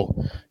Packers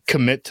will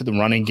commit to the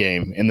running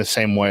game in the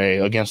same way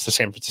against the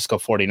San Francisco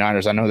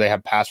 49ers. I know they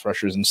have pass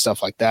rushers and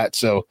stuff like that,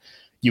 so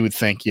you would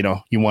think, you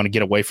know, you want to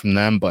get away from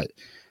them, but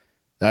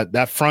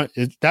that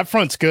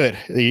front's good.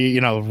 You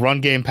know,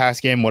 run game, pass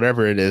game,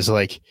 whatever it is.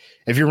 Like,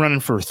 if you're running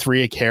for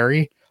 3 a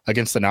carry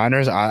against the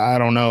Niners, I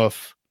don't know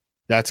if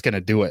that's going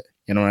to do it.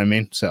 You know what I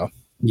mean? So,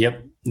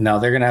 yep. No,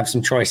 they're going to have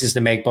some choices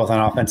to make both on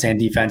offense and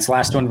defense.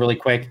 Last one really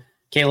quick.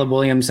 Caleb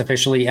Williams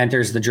officially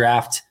enters the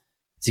draft.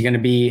 Is he going to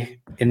be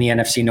in the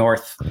NFC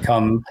North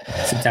come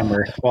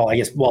September? Well, I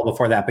guess well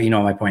before that, but you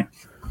know my point.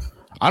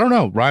 I don't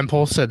know. Ryan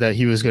Poles said that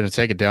he was going to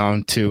take it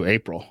down to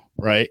April,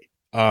 right?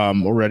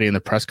 Already in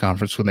the press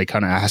conference when they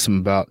kind of asked him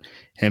about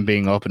him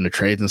being open to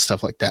trades and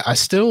stuff like that.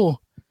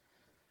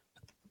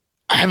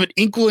 I have an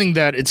inkling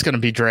that it's going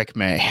to be Drake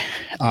May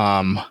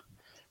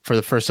for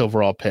the first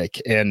overall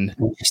pick. And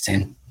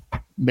interesting.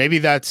 Maybe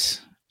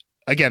that's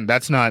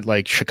not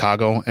like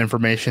Chicago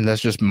information.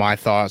 That's just my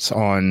thoughts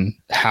on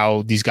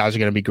how these guys are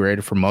going to be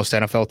graded for most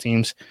NFL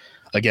teams.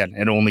 Again,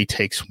 it only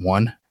takes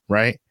one,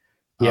 right?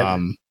 Yep.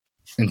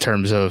 In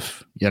terms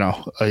of, you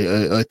know,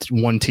 a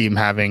one team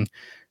having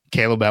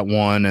Caleb at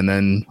 1, and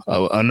then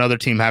another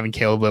team having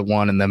Caleb at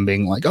 1, and then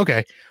being like,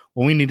 okay,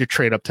 well, we need to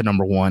trade up to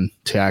number 1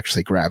 to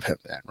actually grab him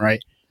then,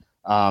 right?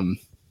 I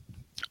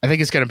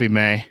think it's going to be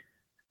May.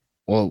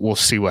 We'll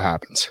see what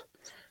happens.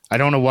 I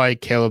don't know why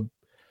Caleb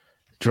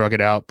drug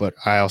it out, but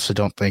I also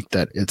don't think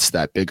that it's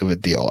that big of a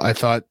deal. I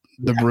thought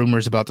the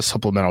rumors about the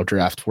supplemental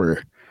draft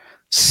were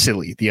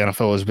silly. The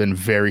NFL has been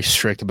very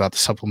strict about the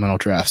supplemental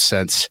draft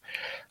since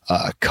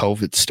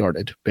COVID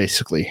started,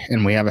 basically,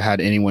 and we haven't had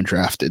anyone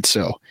drafted.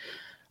 So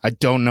I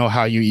don't know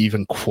how you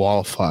even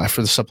qualify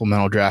for the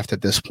supplemental draft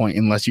at this point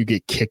unless you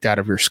get kicked out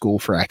of your school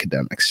for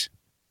academics.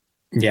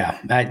 Yeah,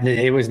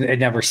 it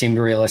never seemed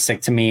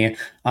realistic to me.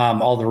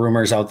 All the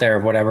rumors out there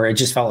of whatever, it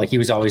just felt like he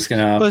was always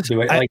going to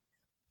do it.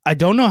 I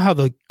don't know how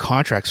the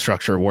contract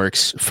structure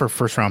works for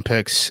first round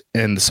picks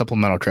in the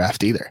supplemental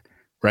draft either,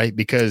 right?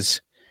 Because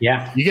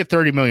you get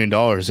 $30 million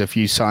if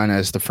you sign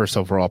as the first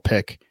overall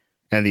pick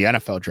in the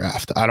NFL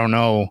draft. I don't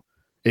know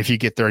if you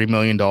get $30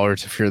 million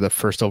if you're the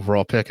first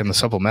overall pick in the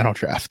supplemental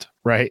draft,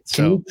 right?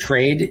 Can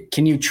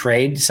you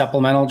trade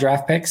supplemental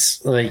draft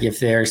picks? Like, if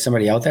there's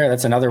somebody out there,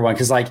 that's another one.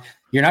 Cause like,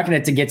 you're not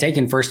going to get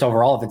taken first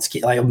overall. If it's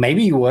like,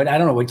 maybe you would, I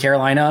don't know, would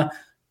Carolina,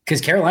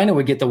 cause Carolina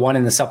would get the one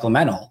in the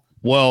supplemental.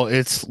 Well,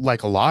 it's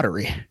like a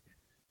lottery.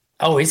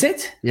 Oh, is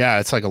it?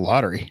 Yeah. It's like a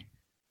lottery.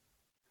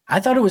 I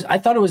thought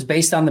it was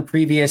based on the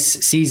previous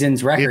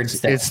season's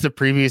records. It's the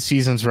previous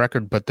season's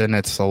record, but then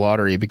it's the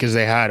lottery because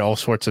they had all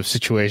sorts of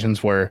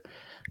situations where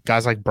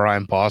guys like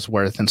Brian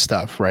Bosworth and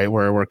stuff, right,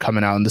 where we're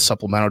coming out in the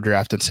supplemental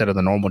draft instead of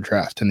the normal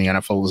draft. And the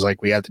NFL was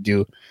like, we have to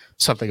do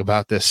something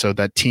about this so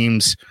that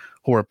teams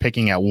who are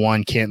picking at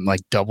 1 can't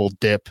like double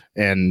dip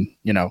and,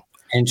 you know,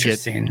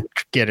 interesting,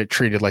 get it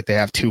treated like they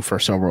have 2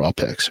 first overall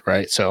picks,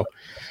 right? So,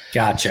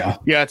 gotcha.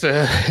 Yeah,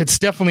 it's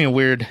definitely a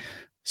weird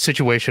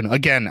situation.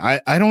 Again,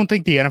 I don't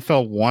think the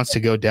NFL wants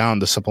to go down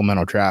the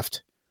supplemental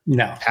draft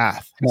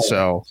path. No.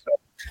 So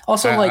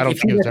also, I don't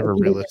think it was ever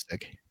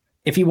realistic.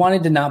 If he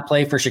wanted to not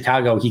play for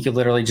Chicago, he could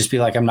literally just be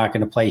like, I'm not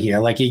going to play here.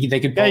 Like they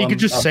could. Yeah, you could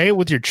just say it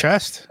with your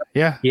chest.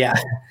 Yeah. Yeah.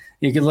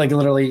 You could like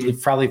literally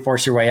probably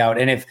force your way out.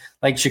 And if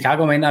like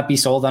Chicago might not be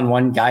sold on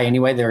one guy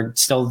anyway, they're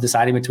still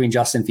deciding between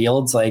Justin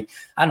Fields. Like,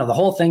 I don't know, the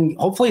whole thing,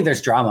 hopefully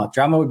there's drama.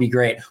 Drama would be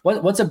great.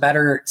 What's a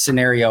better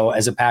scenario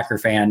as a Packer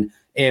fan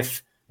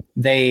if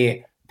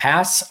they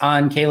pass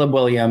on Caleb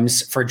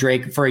Williams for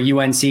Drake, for a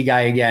UNC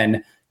guy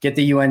again, get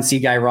the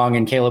UNC guy wrong,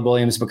 and Caleb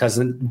Williams becomes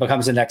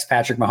the next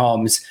Patrick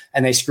Mahomes,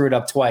 and they screw it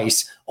up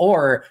twice.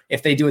 Or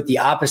if they do it the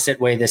opposite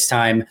way this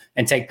time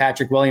and take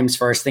Patrick Williams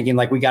first, thinking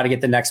like we got to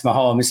get the next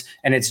Mahomes,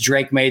 and it's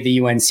Drake May, the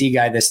UNC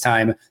guy this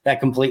time, that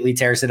completely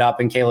tears it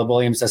up, and Caleb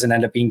Williams doesn't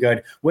end up being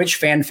good. Which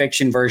fan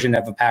fiction version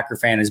of a Packer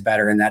fan is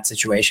better in that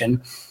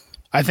situation?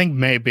 I think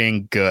May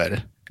being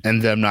good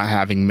and them not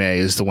having May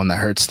is the one that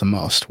hurts the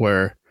most,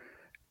 where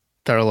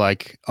they're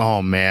like,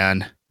 oh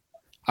man,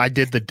 I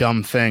did the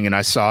dumb thing and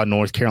I saw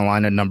North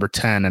Carolina number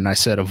 10 and I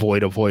said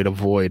avoid,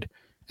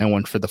 and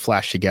went for the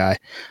flashy guy.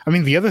 I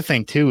mean, the other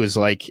thing too is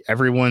like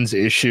everyone's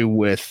issue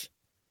with,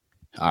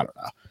 I don't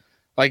know,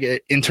 like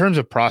in terms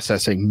of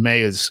processing,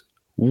 May is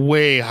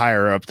way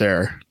higher up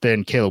there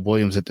than Caleb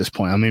Williams at this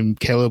point. I mean,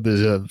 Caleb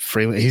is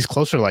he's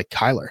closer to like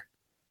Kyler,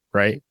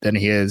 right? Than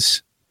he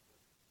is,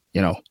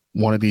 you know,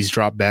 one of these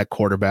drop back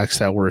quarterbacks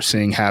that we're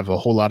seeing have a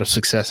whole lot of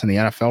success in the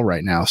NFL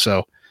right now.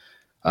 So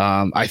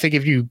I think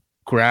if you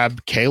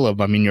grab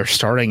Caleb, I mean, you're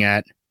starting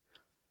at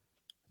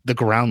the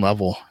ground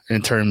level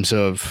in terms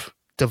of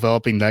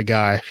developing that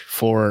guy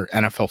for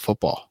NFL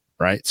football,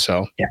 right?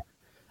 So yeah,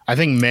 I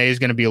think May is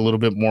going to be a little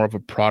bit more of a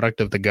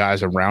product of the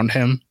guys around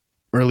him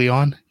early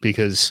on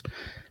because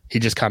he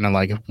just kind of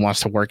like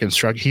wants to work and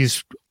struggle.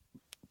 He's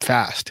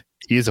fast.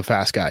 He is a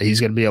fast guy. He's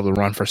going to be able to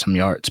run for some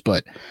yards,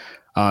 but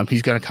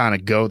he's going to kind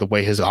of go the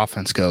way his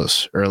offense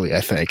goes early,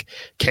 I think.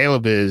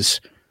 Caleb is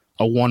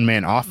a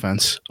one-man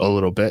offense a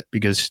little bit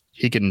because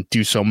he can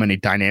do so many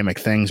dynamic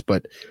things,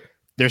 but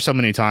there's so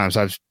many times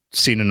I've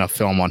seen enough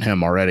film on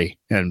him already,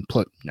 and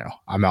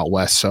I'm out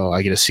west, so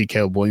I get to see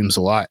Caleb Williams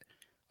a lot.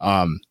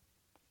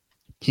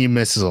 He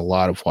misses a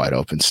lot of wide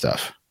open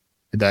stuff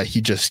that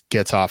he just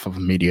gets off of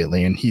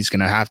immediately, and he's going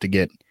to have to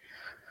get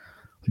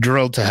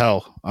drilled to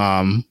hell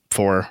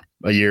for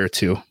a year or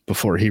two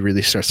before he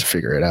really starts to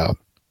figure it out.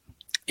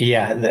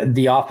 Yeah,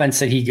 the offense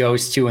that he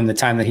goes to and the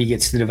time that he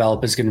gets to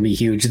develop is going to be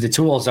huge. The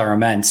tools are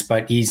immense,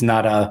 but he's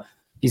not a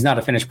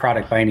finished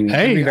product by any means.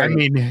 Hey, I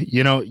mean,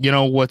 you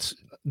know what's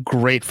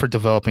great for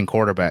developing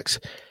quarterbacks?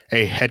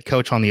 A head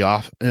coach on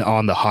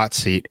the hot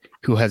seat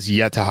who has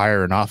yet to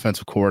hire an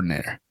offensive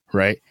coordinator,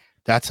 right?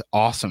 That's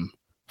awesome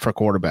for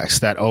quarterbacks.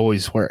 That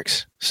always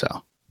works. So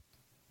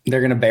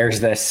they're going to Bears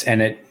this,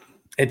 and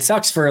it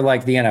sucks for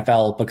like the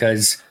NFL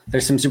because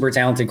there's some super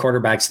talented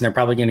quarterbacks and they're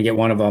probably going to get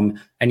one of them.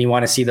 And you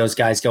want to see those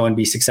guys go and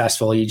be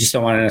successful. You just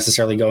don't want to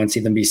necessarily go and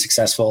see them be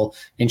successful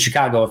in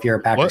Chicago if you're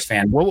a Packers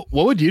fan. What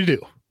would you do?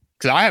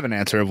 Because I have an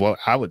answer of what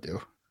I would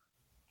do.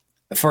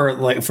 For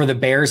the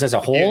Bears as a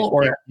whole,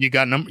 or you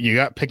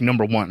got pick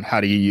number one.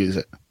 How do you use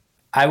it?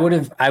 I would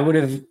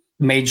have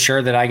made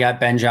sure that I got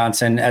Ben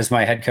Johnson as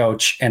my head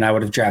coach, and I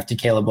would have drafted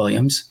Caleb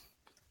Williams.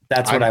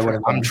 That's what I would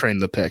have done. I'm trading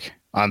the pick.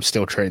 I'm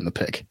still trading the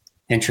pick.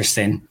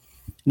 Interesting.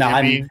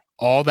 Now, give me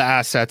all the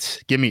assets.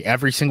 Give me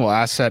every single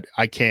asset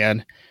I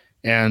can,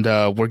 and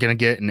we're gonna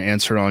get an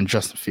answer on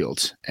Justin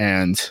Fields.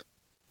 And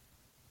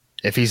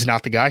if he's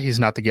not the guy, he's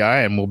not the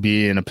guy, and we'll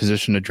be in a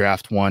position to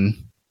draft one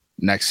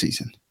next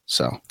season.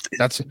 So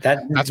that's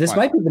this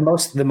might be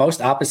the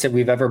most opposite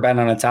we've ever been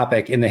on a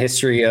topic in the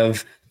history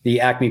of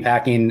the Acme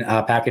Packing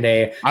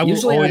Pack-A-Day. I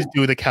will always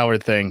do the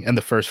coward thing in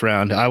the first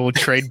round. I will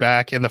trade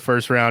back in the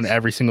first round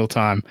every single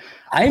time.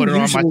 Put it on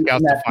my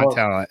scouts to find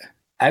talent.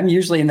 I'm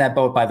usually in that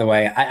boat, by the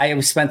way. I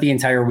spent the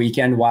entire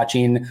weekend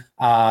watching.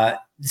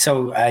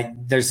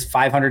 There's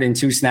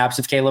 502 snaps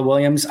of Caleb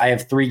Williams. I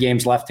have 3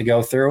 games left to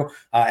go through.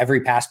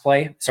 Every pass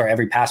play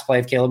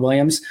of Caleb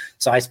Williams.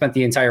 So I spent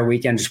the entire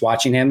weekend just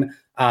watching him.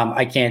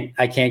 I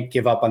can't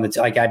give up on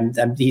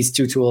he's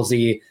too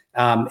toolsy.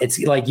 It's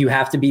like you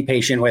have to be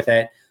patient with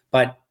it,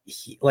 but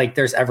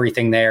there's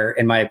everything there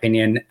in my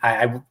opinion.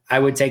 I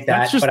would take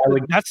that,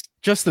 that's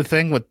just the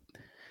thing with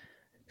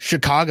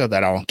Chicago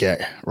that I don't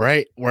get,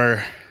 right?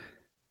 Where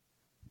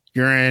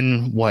you're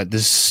in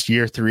this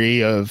year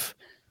 3 of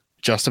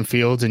Justin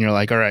Fields and you're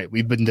like, all right,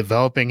 we've been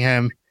developing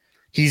him.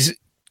 He's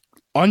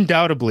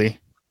undoubtedly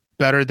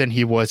better than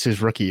he was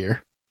his rookie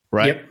year,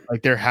 right? Yep.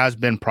 Like there has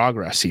been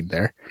progress seen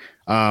there.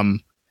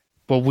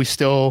 But we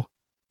still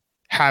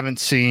haven't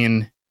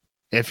seen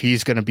if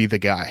he's going to be the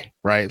guy,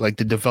 right? Like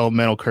the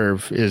developmental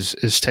curve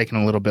is taking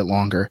a little bit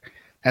longer.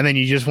 And then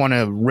you just want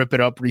to rip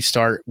it up,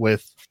 restart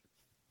with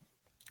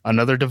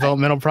another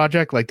developmental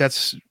project. Like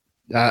that's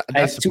I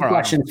have 2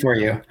 questions for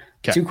you.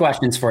 Okay. 2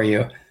 questions for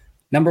you.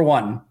 Number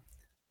 1,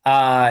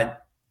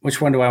 which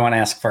one do I want to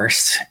ask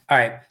first? All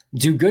right.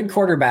 Do good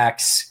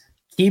quarterbacks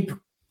keep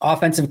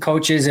offensive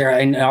coaches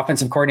and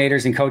offensive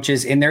coordinators and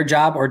coaches in their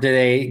job, or do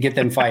they get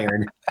them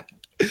fired?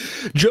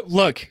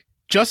 Look,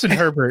 Justin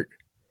Herbert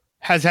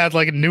has had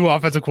like a new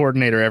offensive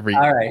coordinator every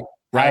year.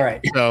 All right.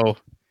 So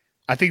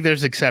I think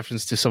there's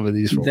exceptions to some of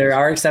these rules. There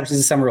are exceptions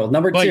to some rules.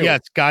 Number 2. But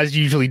yes, guys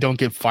usually don't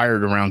get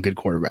fired around good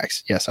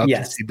quarterbacks. Yes, I'll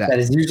concede that. That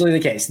is usually the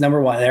case.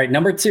 Number 1. All right.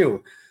 Number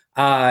 2,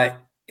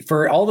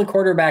 for all the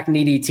quarterback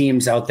needy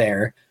teams out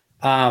there,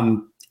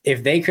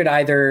 if they could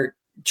either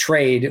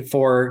trade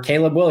for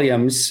Caleb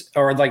Williams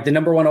or like the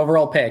number 1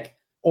 overall pick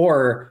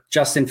or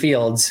Justin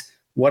Fields,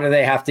 what do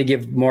they have to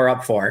give more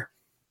up for?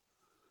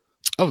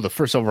 Oh, the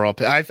first overall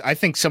pick. I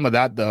think some of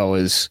that though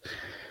is,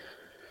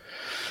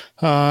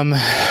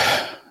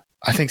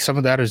 I think some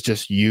of that is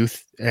just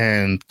youth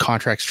and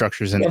contract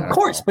structures. Of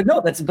course, but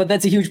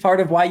that's a huge part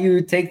of why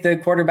you take the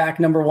quarterback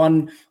number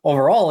 1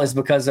 overall is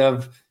because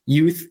of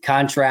youth,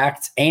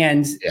 contract,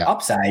 and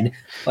upside.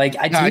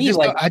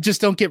 I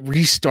just don't get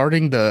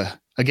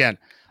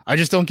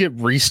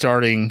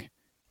restarting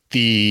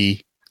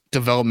the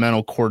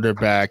developmental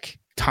quarterback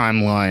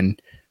timeline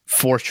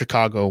for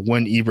Chicago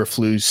when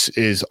Eberflus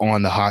is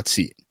on the hot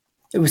seat.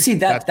 See,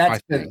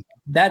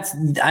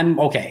 I'm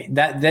okay.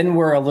 Then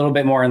we're a little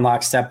bit more in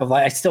lockstep of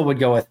I still would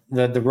go with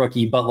the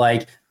rookie,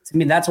 but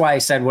that's why I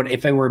said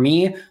if it were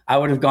me, I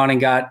would have gone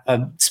and got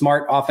a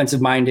smart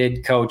offensive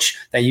minded coach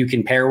that you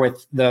can pair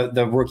with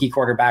the rookie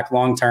quarterback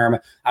long term.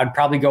 I'd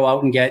probably go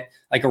out and get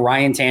like a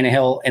Ryan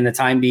Tannehill in the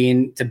time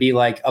being to be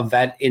like a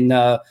vet in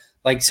the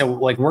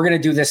we're going to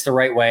do this the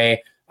right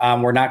way.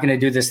 We're not going to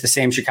do this the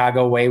same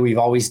Chicago way we've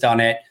always done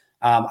it.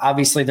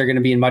 Obviously, they're going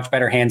to be in much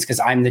better hands because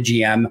I'm the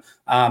GM.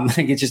 I'm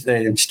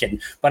just kidding.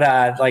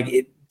 But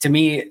to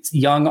me, it's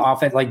young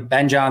offense like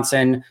Ben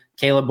Johnson,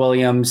 Caleb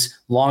Williams,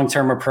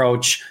 long-term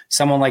approach,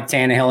 someone like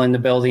Tannehill in the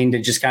building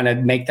to just kind of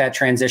make that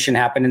transition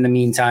happen in the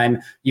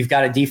meantime. You've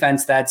got a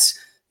defense that's,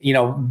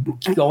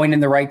 going in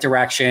the right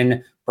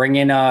direction. Bring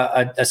in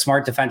a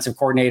smart defensive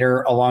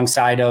coordinator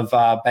alongside of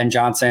Ben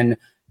Johnson.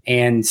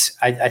 And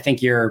I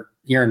think you're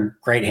in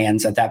great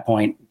hands at that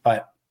point.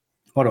 But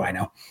what do I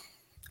know?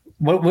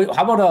 How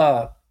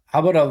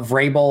about a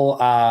Vrabel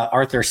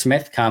Arthur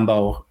Smith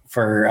combo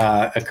for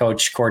a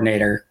coach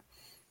coordinator?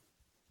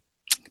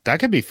 That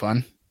could be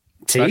fun.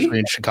 Especially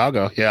in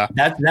Chicago. Yeah.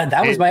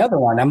 That was my other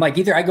one. I'm like,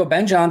 either I go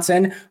Ben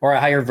Johnson or I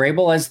hire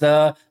Vrabel as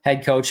the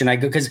head coach, and I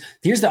go, because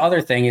here's the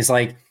other thing is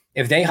like,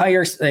 if they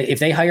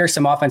hire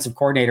some offensive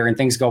coordinator and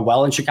things go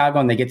well in Chicago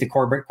and they get the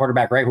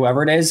quarterback right,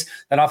 whoever it is,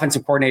 that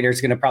offensive coordinator is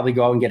going to probably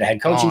go and get a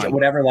head coaching job,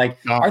 whatever. Like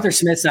Arthur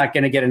Smith's not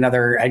going to get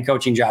another head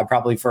coaching job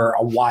probably for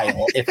a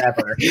while, if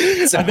ever.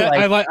 So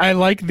I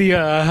like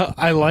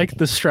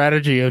the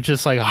strategy of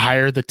just like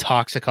hire the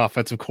toxic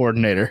offensive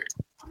coordinator.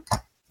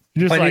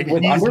 Just like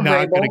he's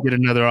not going to get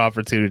another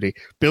opportunity.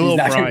 Bill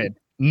O'Brien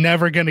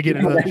never going to get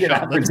another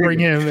shot. Let's bring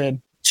him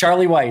in.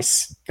 Charlie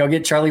Weiss, go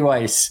get Charlie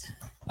Weiss.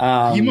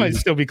 He might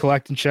still be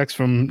collecting checks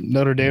from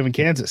Notre Dame and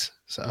Kansas.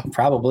 So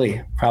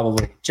probably.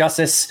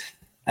 Justis,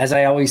 as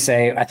I always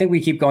say, I think we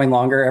keep going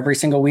longer every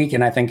single week,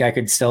 and I think I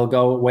could still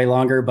go way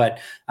longer, but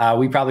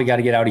we probably got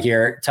to get out of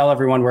here. Tell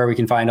everyone where we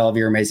can find all of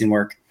your amazing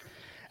work.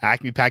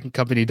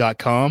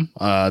 AcmePackingCompany.com.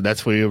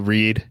 That's where you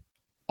read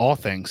all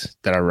things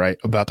that I write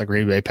about the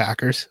Green Bay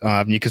Packers.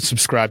 You can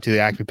subscribe to the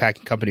Acme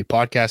Packing Company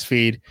podcast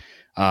feed.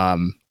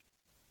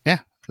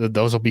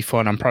 Those will be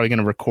fun. I'm probably going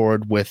to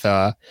record with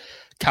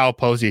Kyle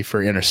Posey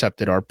for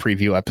Intercepted, our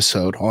preview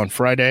episode on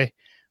Friday.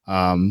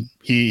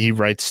 He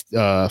writes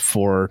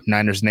for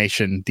Niners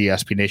Nation, the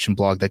SB Nation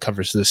blog that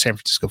covers the San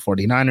Francisco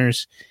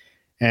 49ers.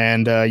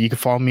 And you can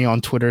follow me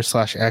on Twitter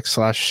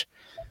 /X/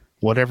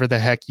 whatever the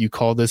heck you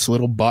call this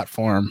little bot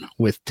farm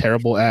with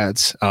terrible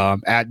ads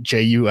at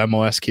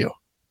JUMOSQ.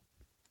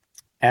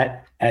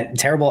 At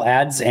terrible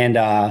ads and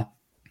a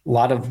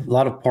lot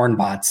of porn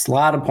bots.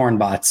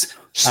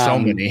 So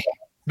many.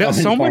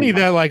 So many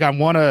that like I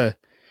want to.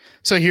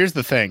 So here's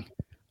the thing.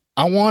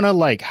 I want to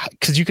like,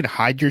 because you can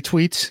hide your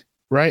tweets,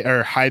 right?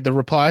 Or hide the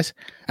replies.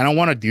 And I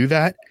want to do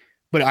that.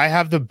 But I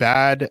have the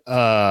bad,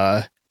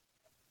 I'm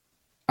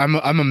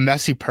a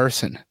messy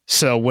person.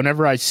 So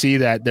whenever I see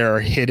that there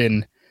are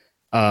hidden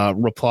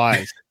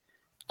replies,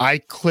 I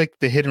click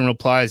the hidden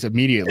replies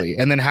immediately.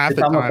 And then half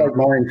the time, like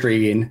more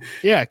intriguing.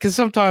 Yeah. Cause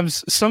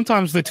sometimes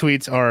the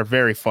tweets are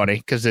very funny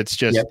because it's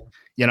just,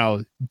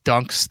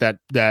 dunks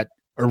that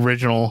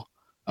original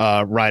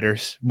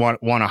writers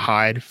want to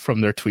hide from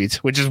their tweets,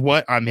 which is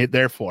what I'm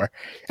there for.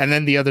 And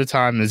then the other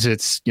time is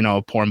it's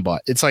a porn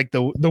bot. It's like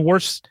the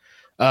worst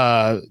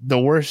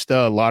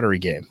lottery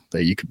game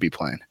that you could be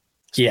playing.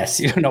 Yes,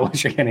 you don't know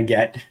what you're gonna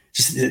get.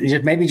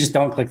 Just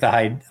don't click the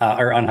hide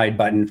or unhide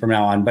button from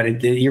now on.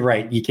 But you're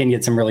right, you can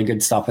get some really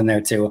good stuff in there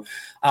too.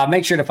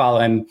 Make sure to follow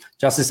him.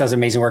 Justis does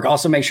amazing work.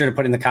 Also, make sure to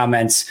put in the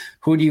comments,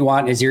 who do you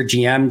want as your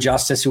GM?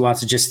 Justis, who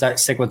wants to just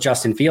stick with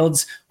Justin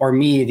Fields, or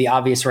me, the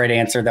obvious right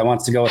answer that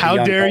wants to go with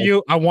How dare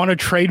you? I want to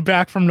trade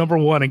back from number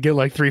 1 and get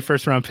like 3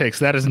 first-round picks.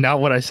 That is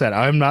not what I said.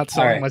 I'm not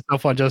selling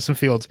myself on Justin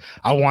Fields.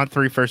 I want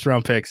 3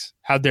 first-round picks.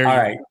 How dare you? All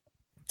right.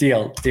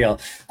 Deal. You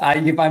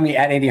can find me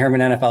at Andy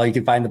Herman NFL. You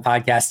can find the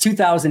podcast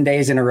 2,000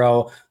 days in a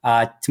row.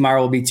 Tomorrow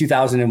will be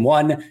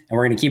 2001, and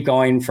we're going to keep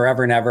going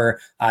forever and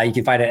ever. You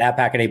can find it at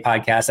Pack-A-Day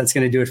Podcast. That's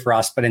going to do it for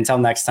us. But until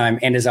next time,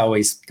 and as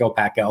always, go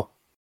Pack Go.